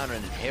taking down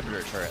an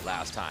inhibitor turret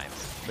last time.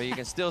 But you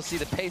can still see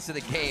the pace of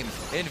the game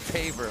in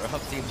favor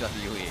of Team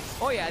WE.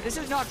 Oh yeah, this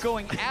is not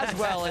going as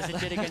well as it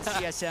did against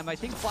TSM. I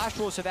think Flash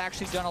Wolves have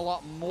actually done a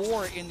lot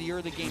more in the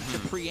early game to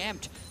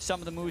preempt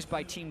some of the moves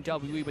by Team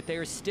WE, but they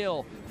are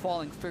still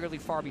falling fairly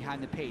far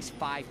behind the pace.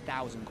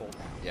 5,000 gold.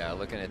 Yeah,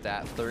 looking at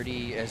that,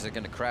 30, is it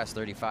going to crest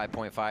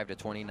 35.5 to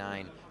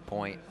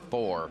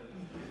 29.4.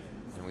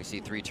 And we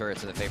see 3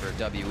 turrets in the favor of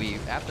WE.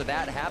 After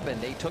that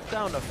happened, they took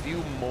down a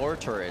few more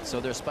turrets, so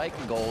their spike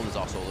in gold is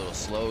also a little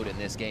slowed in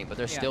this game, but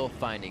they're still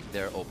finding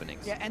their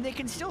openings. Yeah, and they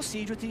can still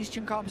siege with these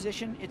Jhin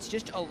composition. It's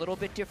just a little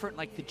bit different.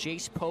 Like the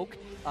Jace poke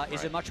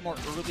is a much more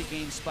early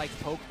game spike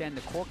poke than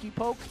the Corki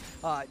poke.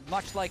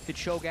 Much like the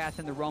Cho'Gath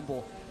and the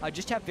Rumble,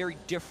 just have very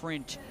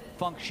different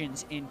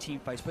functions in team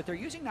fights. But they're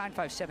using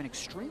 957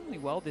 extremely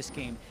well this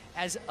game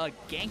as a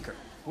ganker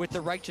with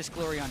the Righteous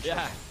Glory on Cho'Gath.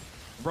 Yeah.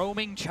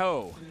 Roaming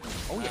Cho.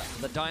 Oh yeah,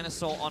 the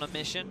dinosaur on a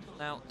mission.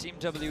 Now, Team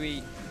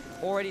WE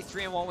already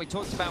 3-1. We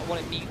talked about what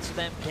it means to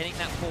them, getting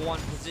that 4-1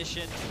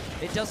 position.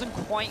 It doesn't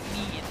quite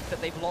mean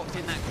that they've locked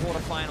in that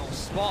quarterfinal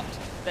spot.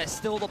 There's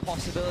still the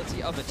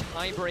possibility of a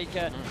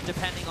tiebreaker,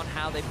 depending on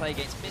how they play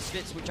against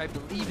Misfits, which I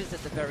believe is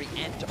at the very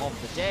end of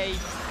the day.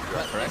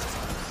 But correct.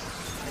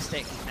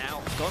 Mystic now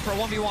going for a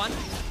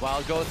 1v1.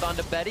 Wild Goth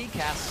onto Betty.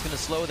 Cass is going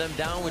to slow them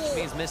down, which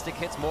means Mystic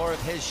hits more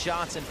of his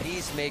shots and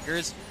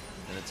Peacemakers.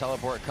 And the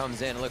teleport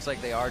comes in. It looks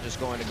like they are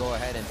just going to go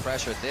ahead and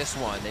pressure this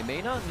one. They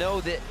may not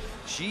know that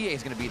Xie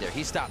is going to be there.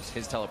 He stops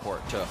his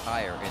teleport to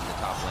higher in the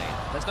top lane.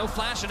 There's no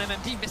flash on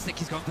MMD. Mystic,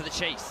 he's going for the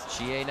chase.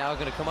 Xie now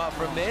going to come out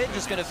from mid.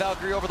 Just going to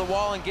Valkyrie over the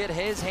wall and get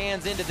his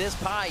hands into this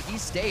pie. He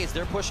stays.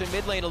 They're pushing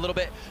mid lane a little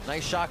bit.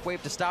 Nice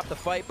shockwave to stop the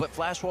fight, but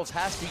Flash Wolves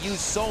has to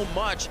use so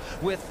much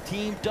with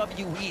Team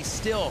WE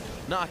still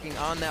knocking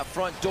on that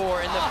front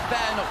door. And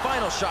the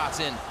final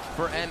shots in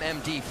for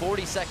MMD.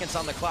 40 seconds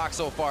on the clock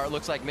so far. It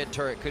looks like mid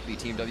turret could be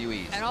Team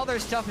WE's. And all their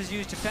stuff is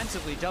used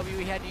defensively.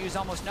 WE had to use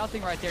almost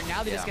nothing right there.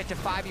 Now they just get to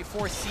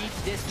 5v4 siege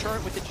this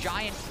turret with the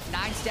giant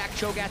 9-stack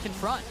Cho'Gath in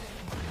front.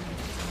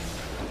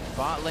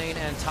 Bot lane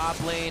and top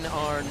lane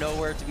are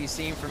nowhere to be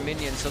seen for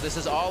minions, so this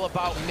is all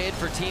about mid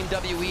for Team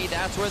WE.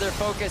 That's where their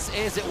focus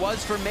is. It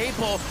was for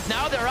Maple.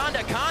 Now they're on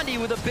to Condi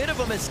with a bit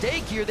of a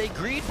mistake here. They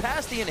greed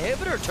past the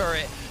inhibitor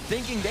turret,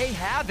 thinking they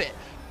have it.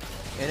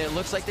 And it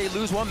looks like they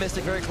lose one.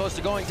 Mystic very close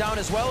to going down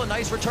as well. A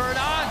nice return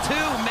on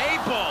to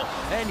Maple.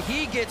 And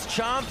he gets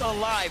chomped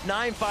alive.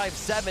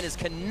 957 is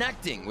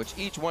connecting with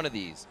each one of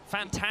these.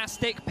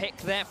 Fantastic pick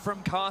there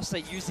from Caster,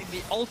 using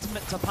the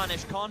ultimate to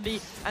punish Condi,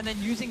 and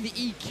then using the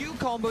EQ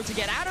combo to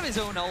get out of his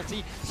own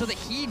ulti so that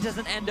he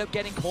doesn't end up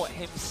getting caught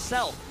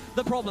himself.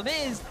 The problem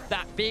is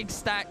that big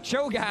stack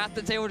Cho'Gath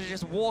that's able to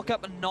just walk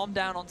up and nom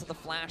down onto the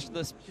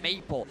Flashless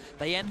Maple.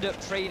 They end up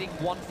trading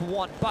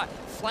 1-for-1, but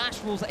Flash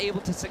Wolves are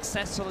able to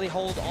successfully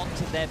hold on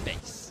to their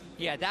base.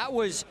 Yeah, that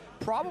was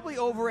probably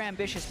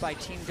over-ambitious by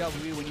Team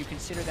WE when you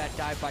consider that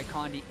dive by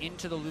Condi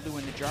into the Lulu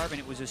and the Jarvan.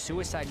 It was a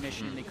suicide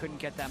mission and they couldn't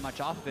get that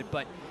much off of it,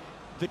 but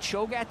the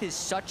Cho'Gath is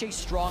such a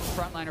strong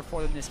frontliner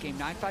for them this game.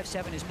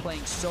 957 is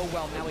playing so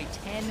well. Now a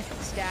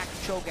 10-stack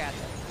Cho'Gath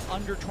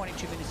under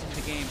 22 minutes into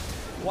the game.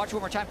 Watch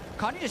one more time.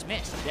 Condi just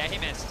missed. Yeah, he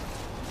missed.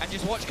 And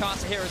just watch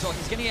Caster here as well.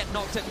 He's going to get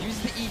knocked up.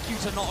 Uses the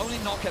EQ to not only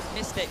knock up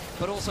Mystic,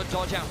 but also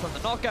dodge out from the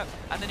knockup.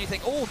 And then you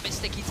think, oh,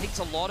 Mystic, he takes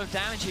a lot of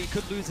damage here. He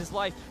could lose his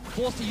life.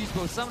 Forced to use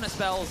both summoner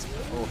spells.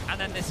 And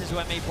then this is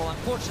where Maple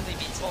unfortunately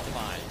meets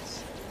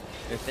optimize.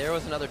 If there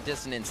was another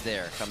dissonance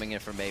there coming in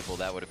from Maple,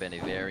 that would have been a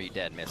very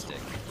dead Mystic.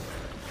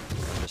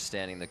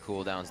 Understanding the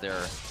cooldowns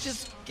there,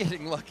 just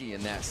getting lucky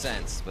in that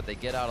sense, but they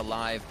get out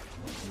alive.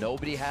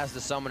 Nobody has the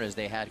summoners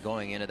they had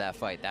going into that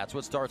fight. That's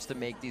what starts to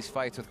make these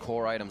fights with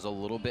core items a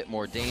little bit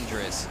more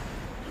dangerous.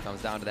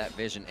 Comes down to that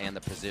vision and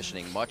the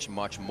positioning much,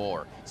 much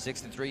more.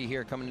 6-3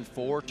 here, coming in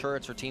 4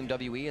 turrets for Team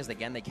WE as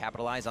again they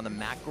capitalize on the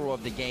macro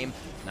of the game.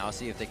 Now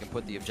see if they can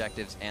put the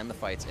objectives and the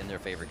fights in their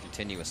favor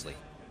continuously.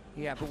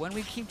 Yeah, but when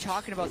we keep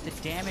talking about the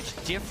damage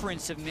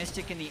difference of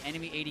Mystic and the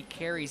enemy AD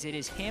carries, it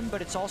is him,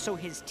 but it's also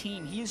his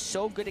team. He is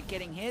so good at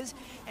getting his,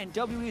 and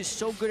WE is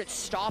so good at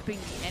stopping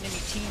the enemy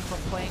team from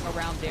playing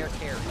around their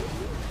carry.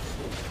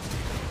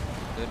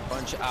 Good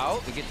punch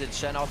out. We get the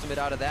Shen ultimate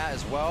out of that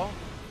as well.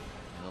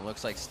 And it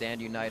looks like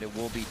Stand United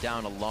will be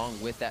down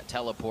along with that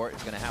teleport.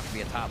 It's going to have to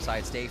be a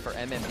topside stay for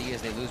MMD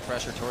as they lose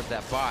pressure towards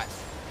that bot.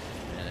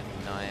 And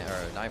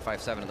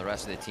 957 and the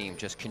rest of the team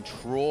just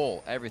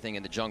control everything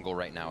in the jungle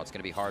right now. It's going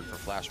to be hard for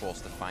Flash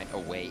Wolves to find a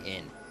way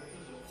in.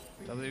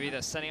 WE,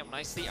 they're setting up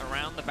nicely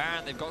around the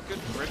Baron. They've got good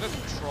river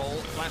control.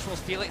 Flash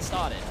Wolves feel it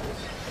started.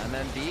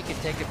 MMD can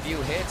take a few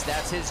hits.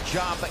 That's his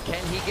job, but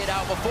can he get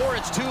out before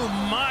it's too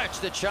much?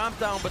 The chomp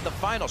down, but the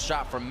final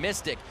shot from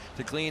Mystic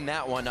to clean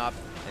that one up.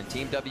 And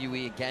Team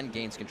WE again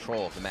gains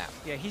control of the map.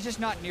 Yeah, he's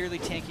just not nearly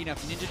tanky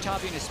enough. Ninja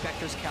Tabi and his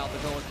Spectre's Cal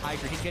to go with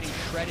Hydra. He's getting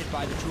shredded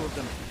by the two of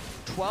them.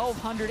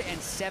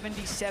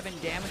 1,277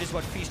 damage is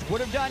what Feast would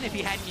have done if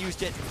he hadn't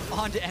used it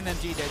onto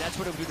MMD there. That's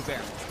what it would do to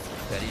Baron.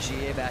 Betty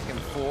GA back and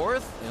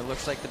forth, and it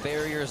looks like the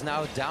barrier is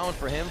now down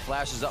for him.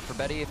 Flash is up for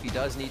Betty if he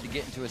does need to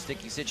get into a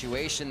sticky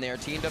situation there.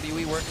 Team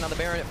WE working on the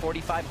Baron at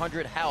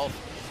 4,500 health.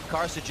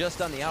 Karsa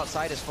just on the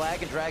outside. His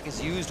flag and drag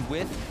is used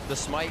with the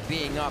smite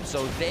being up,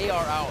 so they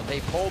are out.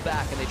 They pull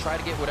back and they try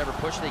to get whatever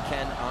push they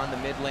can on the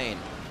mid lane.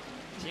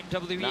 Team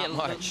WE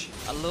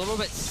a little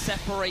bit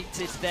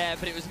separated there,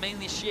 but it was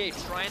mainly Xie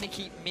trying to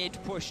keep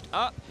mid pushed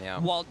up,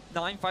 while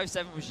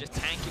 957 was just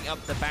tanking up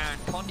the Baron.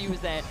 Condi was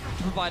there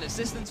to provide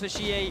assistance for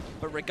Xie,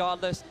 but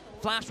regardless,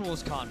 Flash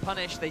Wolves can't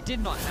punish. They did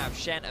not have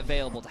Shen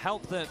available to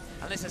help them,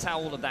 and this is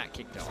how all of that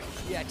kicked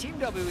off. Yeah, Team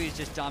WE is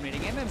just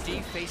dominating.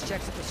 MMD face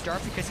checks at the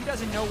start because he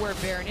doesn't know where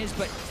Baron is,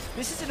 but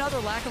this is another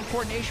lack of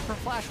coordination from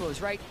Flash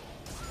Wolves, right?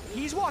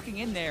 He's walking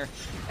in there,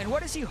 and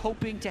what is he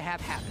hoping to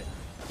have happen,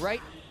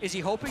 right? Is he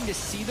hoping to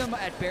see them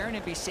at Baron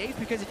and be safe?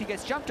 Because if he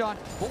gets jumped on,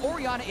 well,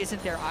 Orianna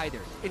isn't there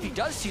either. If he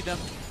does see them,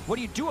 what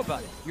do you do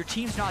about it? Your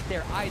team's not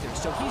there either.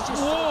 So he's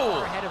just so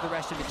far ahead of the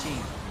rest of the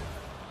team.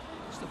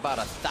 Just about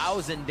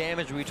 1,000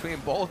 damage between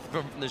both of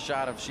them from the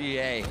shot of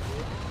Xie.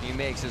 He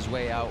makes his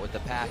way out with the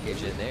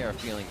package, and they are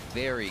feeling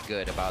very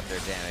good about their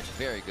damage.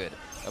 Very good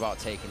about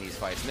taking these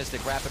fights.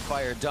 Mystic rapid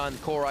fire done,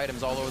 core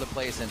items all over the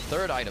place, and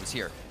third items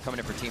here coming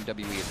in for Team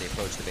WE as they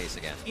approach the base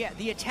again. Yeah,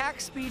 the attack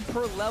speed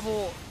per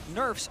level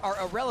nerfs are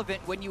irrelevant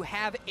when you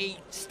have a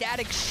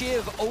static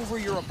shiv over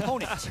your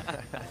opponent.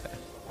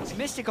 It's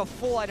Mystic a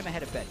full item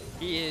ahead of Betty.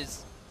 He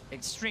is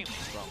extremely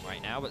strong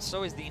right now, but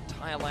so is the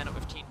entire lineup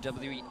of Team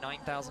WE.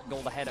 9,000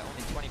 gold ahead at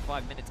only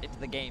 25 minutes into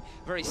the game.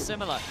 Very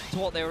similar to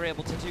what they were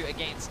able to do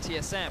against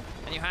TSM.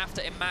 And you have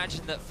to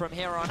imagine that from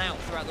here on out,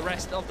 throughout the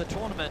rest of the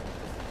tournament,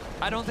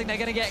 I don't think they're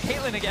going to get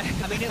Caitlyn again.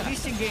 I mean, at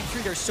least in Game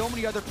 3, there's so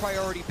many other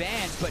priority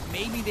bans, but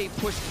maybe they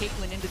push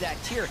Caitlyn into that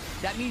tier.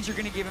 That means you're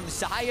going to give him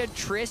Xayah,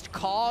 Trist,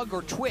 Cog,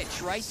 or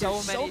Twitch, right?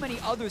 There's so many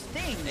other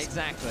things.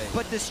 Exactly.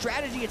 But the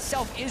strategy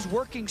itself is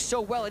working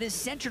so well. It is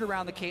centered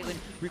around the Caitlyn,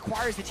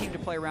 requires the team to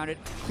play around it.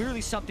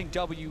 Clearly something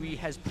WE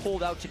has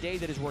pulled out today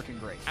that is working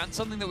great. And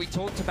something that we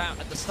talked about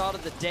at the start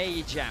of the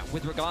day, Jack,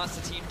 with regards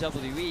to Team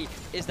WE,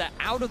 is that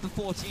out of the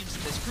 4 teams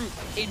in this group,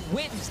 in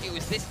wins, it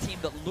was this team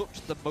that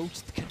looked the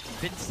most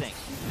convincing.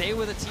 They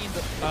were the team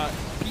that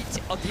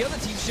the other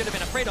team should have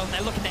been afraid of, and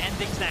they're looking to end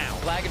things now.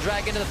 Flag and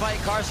drag into the fight.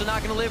 Karsa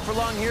not going to live for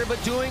long here,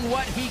 but doing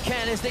what he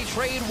can as they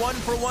trade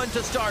 1-for-1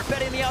 to start.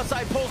 Betty on the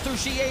outside pulls through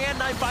Xie and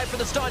 9-5 for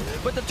the stun,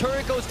 but the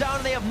turret goes down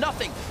and they have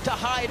nothing to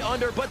hide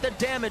under but the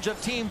damage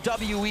of Team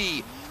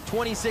WE.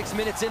 26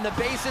 minutes in, the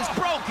base is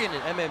broken,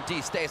 and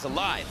MMD stays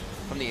alive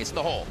from the ace of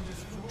the hole.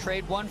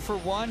 Trade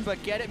 1-for-1,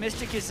 but get it.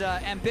 Mystic is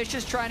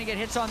ambitious, trying to get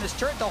hits on this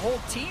turret. The whole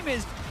team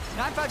is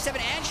 957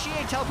 and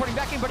Xie teleporting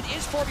back in, but it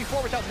is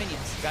 4v4 without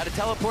minions. Got to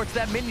teleport to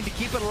that minion to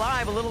keep it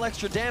alive. A little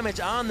extra damage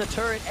on the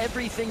turret.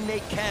 Everything they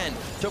can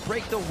to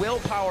break the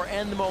willpower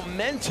and the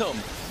momentum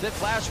that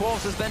Flash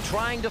Wolves has been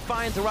trying to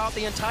find throughout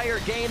the entire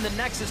game. The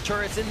Nexus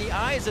turrets in the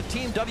eyes of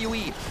Team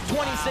WE.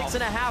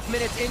 26.5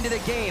 minutes into the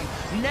game.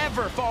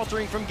 Never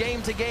faltering from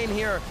game to game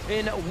here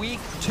in week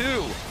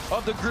 2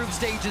 of the group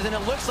stages, and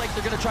it looks like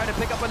they're going to try to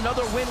pick up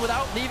another win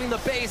without leaving the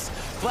base.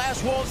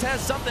 Flash Wolves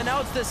has something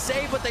else to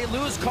say, but they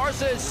lose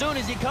Karsa as soon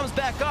as he comes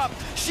back up.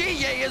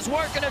 Xie is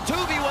working a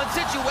 2v1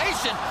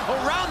 situation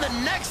around the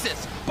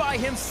Nexus by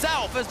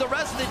himself as the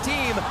rest of the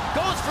team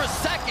goes for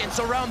seconds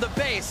around the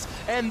base,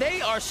 and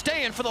they are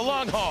staying for the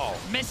long haul.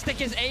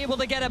 Mystic is able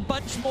to get a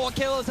bunch more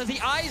kills as he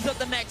eyes up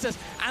the Nexus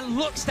and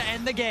looks to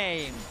end the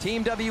game.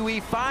 Team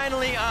WE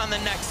finally on the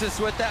Nexus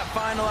with that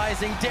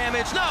finalizing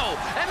damage. No,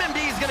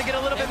 MMD is going to get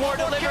a little bit more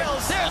delivered.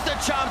 There's the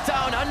chomp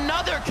down. one.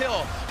 Another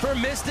kill for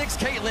Mystics.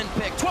 Caitlyn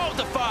pick.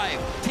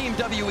 12-5. Team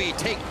WE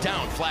take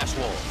down Flash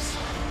Wolves.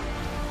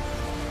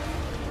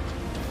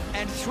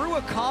 And through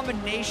a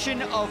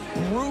combination of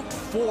brute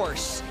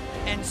force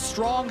and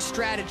strong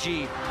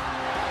strategy,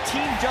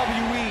 Team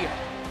WE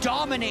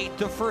dominate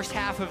the first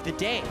half of the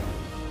day.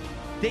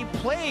 They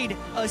played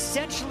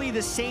essentially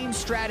the same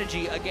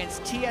strategy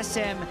against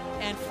TSM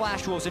and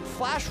Flash Wolves, and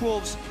Flash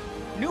Wolves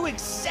knew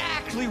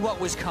exactly what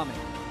was coming.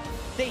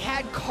 They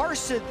had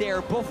Karsa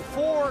there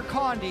before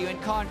Condi, and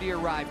Condi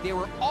arrived. They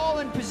were all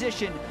in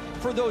position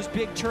for those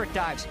big turret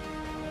dives,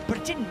 but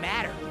it didn't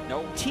matter.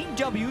 No, Team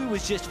WE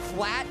was just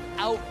flat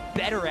out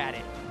better at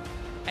it,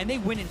 and they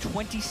win in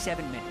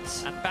 27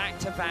 minutes. And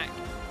back-to-back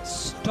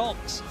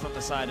stomps from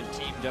the side of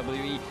Team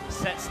WE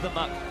sets them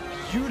up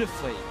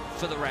beautifully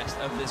for the rest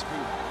of this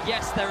group.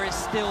 Yes, there is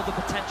still the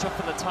potential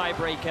for the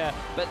tiebreaker,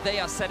 but they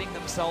are setting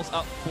themselves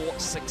up for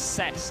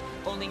success.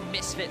 Only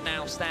Misfit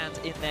now stands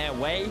in their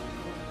way,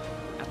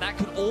 and that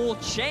could all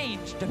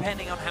change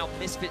depending on how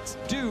Misfits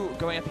do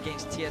going up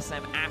against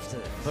TSM after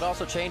this. But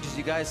also change, as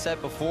you guys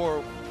said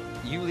before,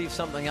 you leave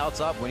something else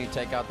up when you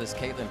take out this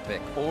Caitlyn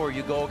pick, or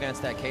you go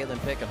against that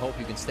Caitlyn pick and hope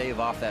you can stave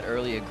off that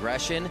early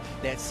aggression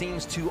that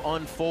seems to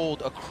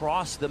unfold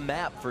across the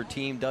map for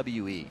Team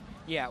WE.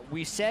 Yeah,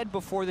 we said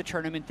before the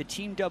tournament the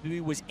Team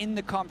WE was in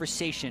the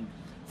conversation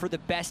for the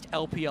best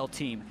LPL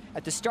team.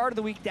 At the start of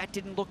the week, that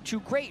didn't look too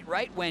great,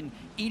 right? When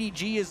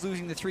EDG is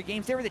losing the 3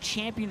 games, they were the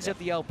champions of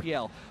the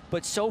LPL.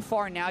 But so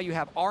far now you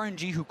have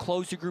RNG, who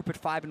closed the group at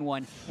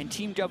 5-1, and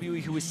Team WE,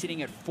 who is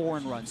sitting at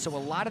 4-1. So a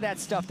lot of that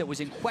stuff that was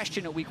in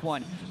question at week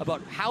 1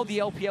 about how the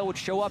LPL would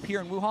show up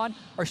here in Wuhan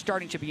are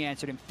starting to be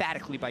answered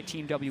emphatically by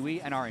Team WE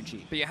and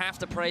RNG. But you have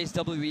to praise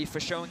WE for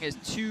showing us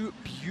 2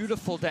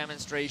 beautiful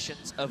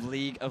demonstrations of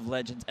League of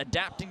Legends,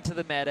 adapting to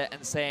the meta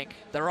and saying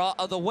there are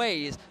other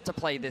ways to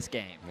play this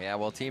game. Yeah,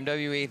 well, Team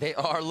WE, they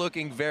are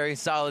looking very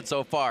solid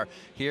so far.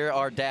 Here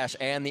are Dash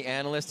and the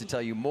analyst to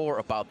tell you more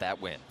about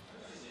that win.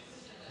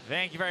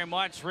 Thank you very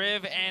much,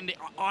 Riv. And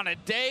on a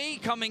day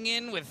coming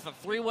in with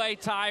a 3-way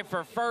tie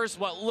for first,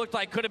 what looked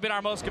like could have been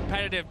our most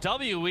competitive,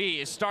 WE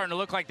is starting to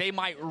look like they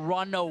might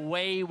run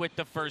away with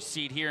the first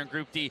seed here in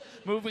Group D,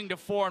 moving to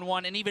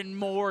 4-1, an even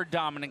more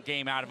dominant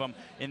game out of them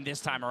in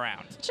this time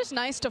around. It's just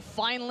nice to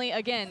finally,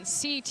 again,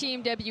 see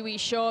Team WE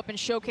show up and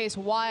showcase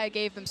why I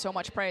gave them so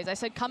much praise. I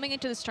said coming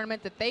into this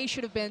tournament that they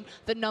should have been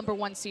the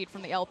 #1 seed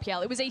from the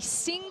LPL. It was a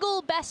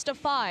single best of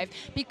 5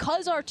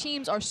 because our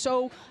teams are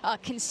so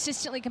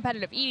consistently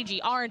competitive.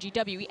 EDG, RNG,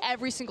 WE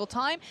every single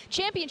time.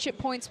 Championship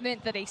points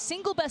meant that a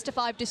single best of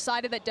 5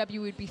 decided that WE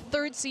would be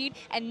 3rd seed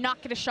and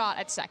not get a shot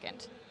at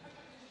 2nd.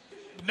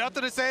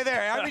 Nothing to say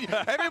there. I mean,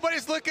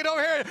 everybody's looking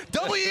over here.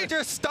 WE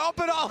just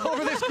stomping all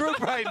over this group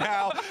right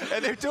now.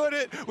 And they're doing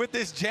it with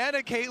this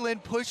Janna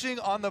Caitlyn pushing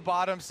on the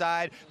bottom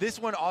side. This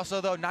one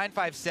also, though,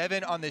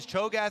 957 on this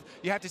Cho'Gath.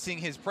 You have to sing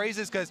his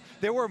praises because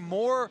there were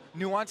more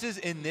nuances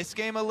in this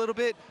game a little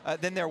bit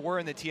than there were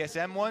in the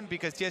TSM one,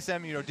 because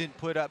TSM, you know, didn't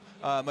put up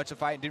much of a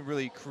fight and didn't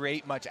really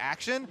create much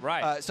action.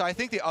 Right. So I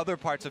think the other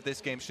parts of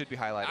this game should be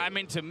highlighted. I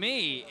mean, to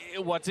me,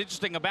 what's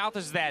interesting about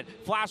this is that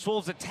Flash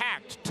Wolves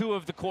attacked 2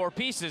 of the core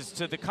pieces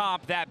to the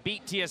comp that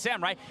beat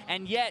TSM, right?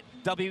 And yet,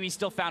 WE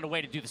still found a way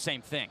to do the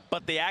same thing.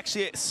 But they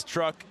actually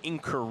struck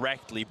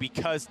incorrectly,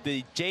 because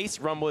the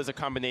Jace Rumble is a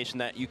combination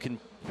that you can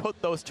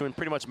put those 2 in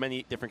pretty much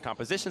many different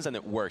compositions and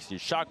it works. You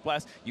Shock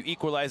Blast, you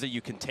Equalizer,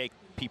 you can take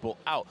people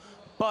out.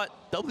 But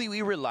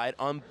WE relied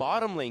on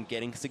bottom lane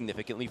getting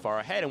significantly far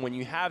ahead. And when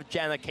you have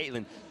Janna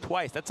Caitlyn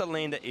twice, that's a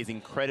lane that is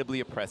incredibly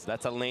oppressive.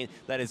 That's a lane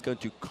that is going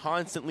to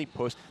constantly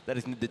push, that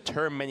is going to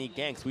deter many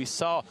ganks. We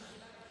saw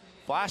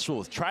Flash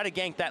Wolves try to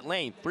gank that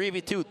lane,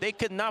 3v2. They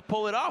could not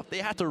pull it off. They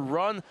had to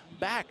run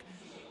back.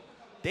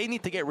 They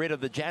need to get rid of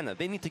the Janna.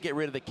 They need to get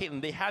rid of the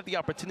Caitlyn. They had the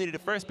opportunity to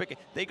first pick it.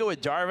 They go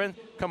with Jarvan.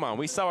 Come on,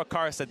 we saw what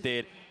Karsa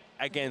did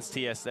against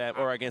TSM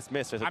or against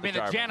Misfits. I mean, the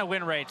Janna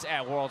win rates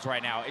at Worlds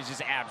right now is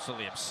just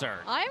absolutely absurd.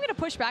 I am going to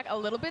push back a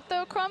little bit,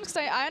 though, Crumbs, because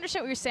I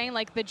understand what you're saying,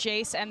 like the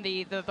Jace and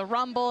the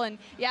Rumble, and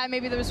yeah,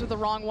 maybe those were the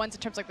wrong ones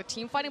in terms of like the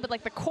team fighting, but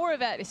like the core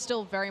of it is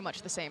still very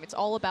much the same. It's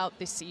all about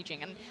the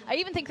sieging, and I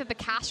even think that the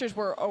casters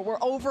were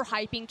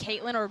overhyping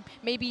Caitlyn or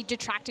maybe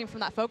detracting from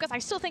that focus. I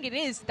still think it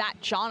is that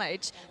Janna.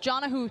 It's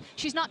Janna who,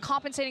 she's not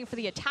compensating for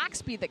the attack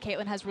speed that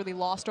Caitlyn has really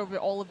lost over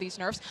all of these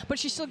nerfs, but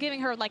she's still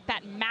giving her like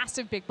that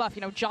massive big buff.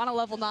 You know, Janna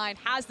level 9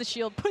 has the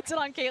shield, puts it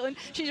on Caitlyn.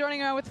 She's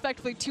running around with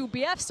effectively 2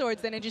 BF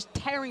swords then and just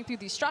tearing through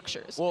these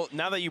structures. Well,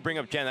 now that you bring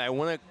up Janna, I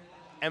want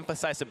to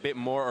emphasize a bit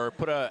more, or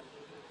put a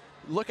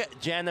look at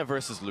Janna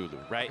versus Lulu,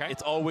 right? Okay.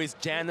 It's always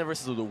Janna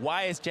versus Lulu.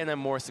 Why is Janna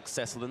more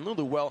successful than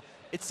Lulu? Well,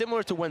 it's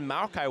similar to when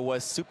Maokai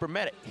was super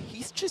meta.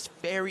 He's just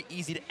very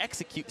easy to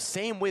execute.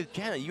 Same with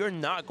Janna. You're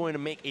not going to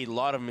make a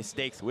lot of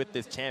mistakes with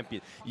this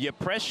champion. You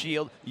press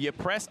shield, you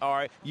press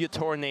R, you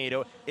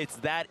tornado. It's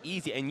that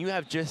easy, and you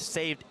have just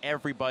saved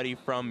everybody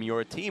from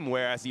your team.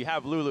 Whereas you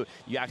have Lulu,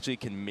 you actually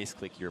can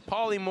misclick your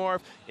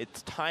polymorph.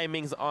 It's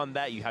timings on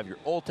that. You have your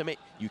ultimate.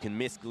 You can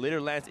miss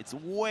glitter lance. It's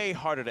way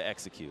harder to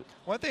execute.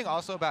 One thing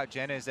also about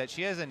Janna is that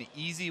she has an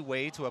easy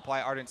way to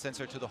apply Ardent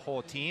Sensor to the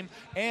whole team,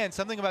 and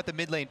something about the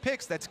mid lane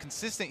picks that's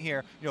consistent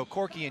here, you know,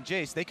 Corki and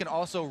Jace, they can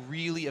also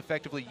really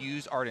effectively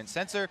use Ardent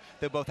Sensor.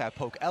 They both have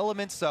poke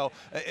elements, so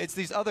it's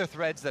these other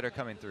threads that are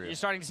coming through. You're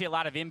starting to see a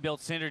lot of inbuilt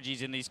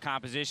synergies in these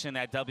composition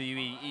that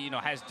WE, you know,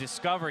 has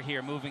discovered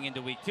here moving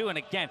into week 2. And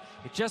again,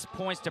 it just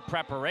points to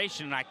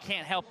preparation, and I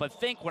can't help but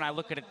think when I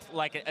look at it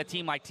like a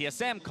team like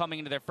TSM coming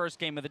into their first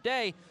game of the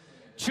day,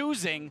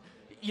 choosing,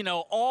 you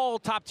know, all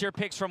top-tier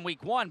picks from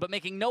week 1, but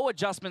making no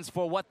adjustments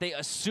for what they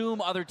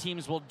assume other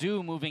teams will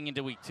do moving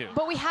into week 2.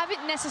 But we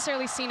haven't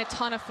necessarily seen a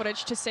ton of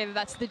footage to say that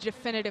that's the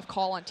definitive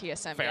call on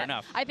TSM Fair yet.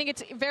 enough. I think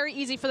it's very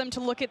easy for them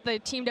to look at the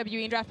Team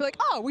WE draft and be like,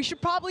 oh, we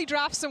should probably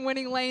draft some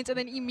winning lanes and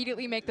then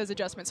immediately make those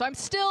adjustments. So I'm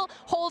still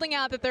holding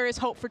out that there is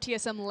hope for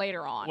TSM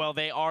later on. Well,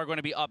 they are going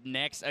to be up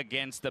next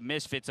against the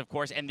Misfits, of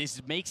course, and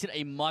this makes it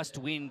a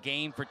must-win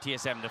game for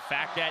TSM. The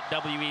fact that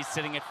WE is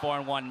sitting at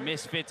 4-1,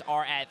 Misfits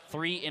are at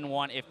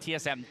 3-1. If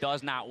TSM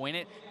does not win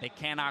it, they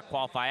cannot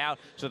qualify out.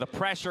 So the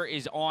pressure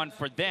is on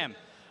for them.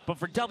 But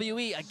for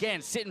WE,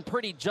 again, sitting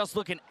pretty, just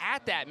looking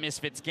at that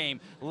Misfits game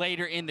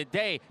later in the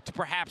day to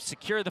perhaps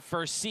secure the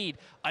first seed,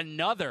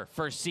 another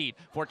first seed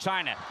for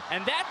China.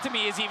 And that, to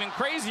me, is even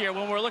crazier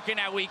when we're looking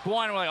at week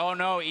 1. We're like, oh,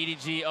 no,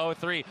 EDG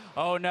 0-3.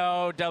 Oh,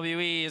 no,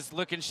 WE is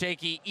looking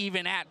shaky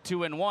even at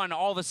 2-1.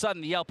 All of a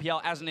sudden, the LPL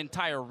as an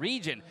entire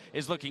region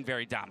is looking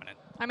very dominant.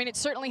 I mean, it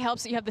certainly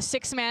helps that you have the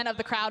 6 man of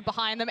the crowd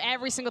behind them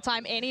every single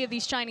time any of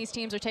these Chinese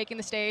teams are taking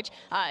the stage.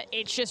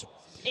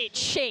 It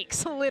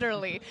shakes,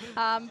 literally.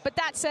 But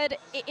that said,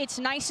 it's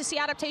nice to see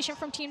adaptation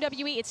from Team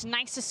WE. It's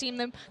nice to see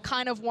them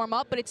kind of warm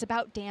up, but it's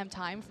about damn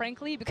time,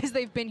 frankly, because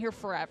they've been here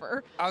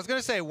forever. I was going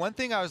to say, one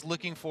thing I was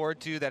looking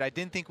forward to that I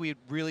didn't think we'd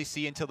really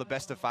see until the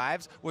best of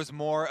 5s was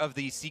more of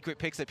the secret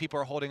picks that people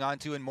are holding on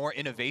to and more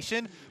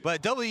innovation.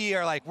 But WE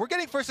are like, we're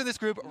getting first in this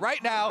group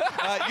right now.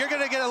 You're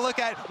going to get a look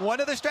at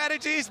one of the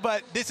strategies,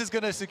 but this is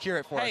going to secure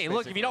it for us. Hey,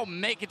 look, if you don't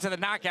make it to the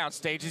knockout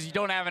stages, you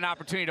don't have an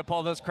opportunity to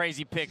pull those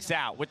crazy picks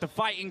out. With the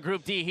fight in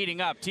Group D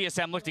heating up,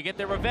 TSM look to get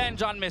their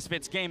revenge on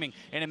Misfits Gaming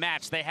in a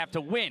match they have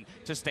to win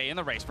to stay in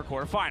the race for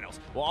quarterfinals.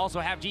 We'll also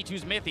have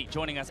G2's Mithy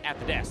joining us at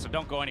the desk, so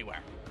don't go anywhere.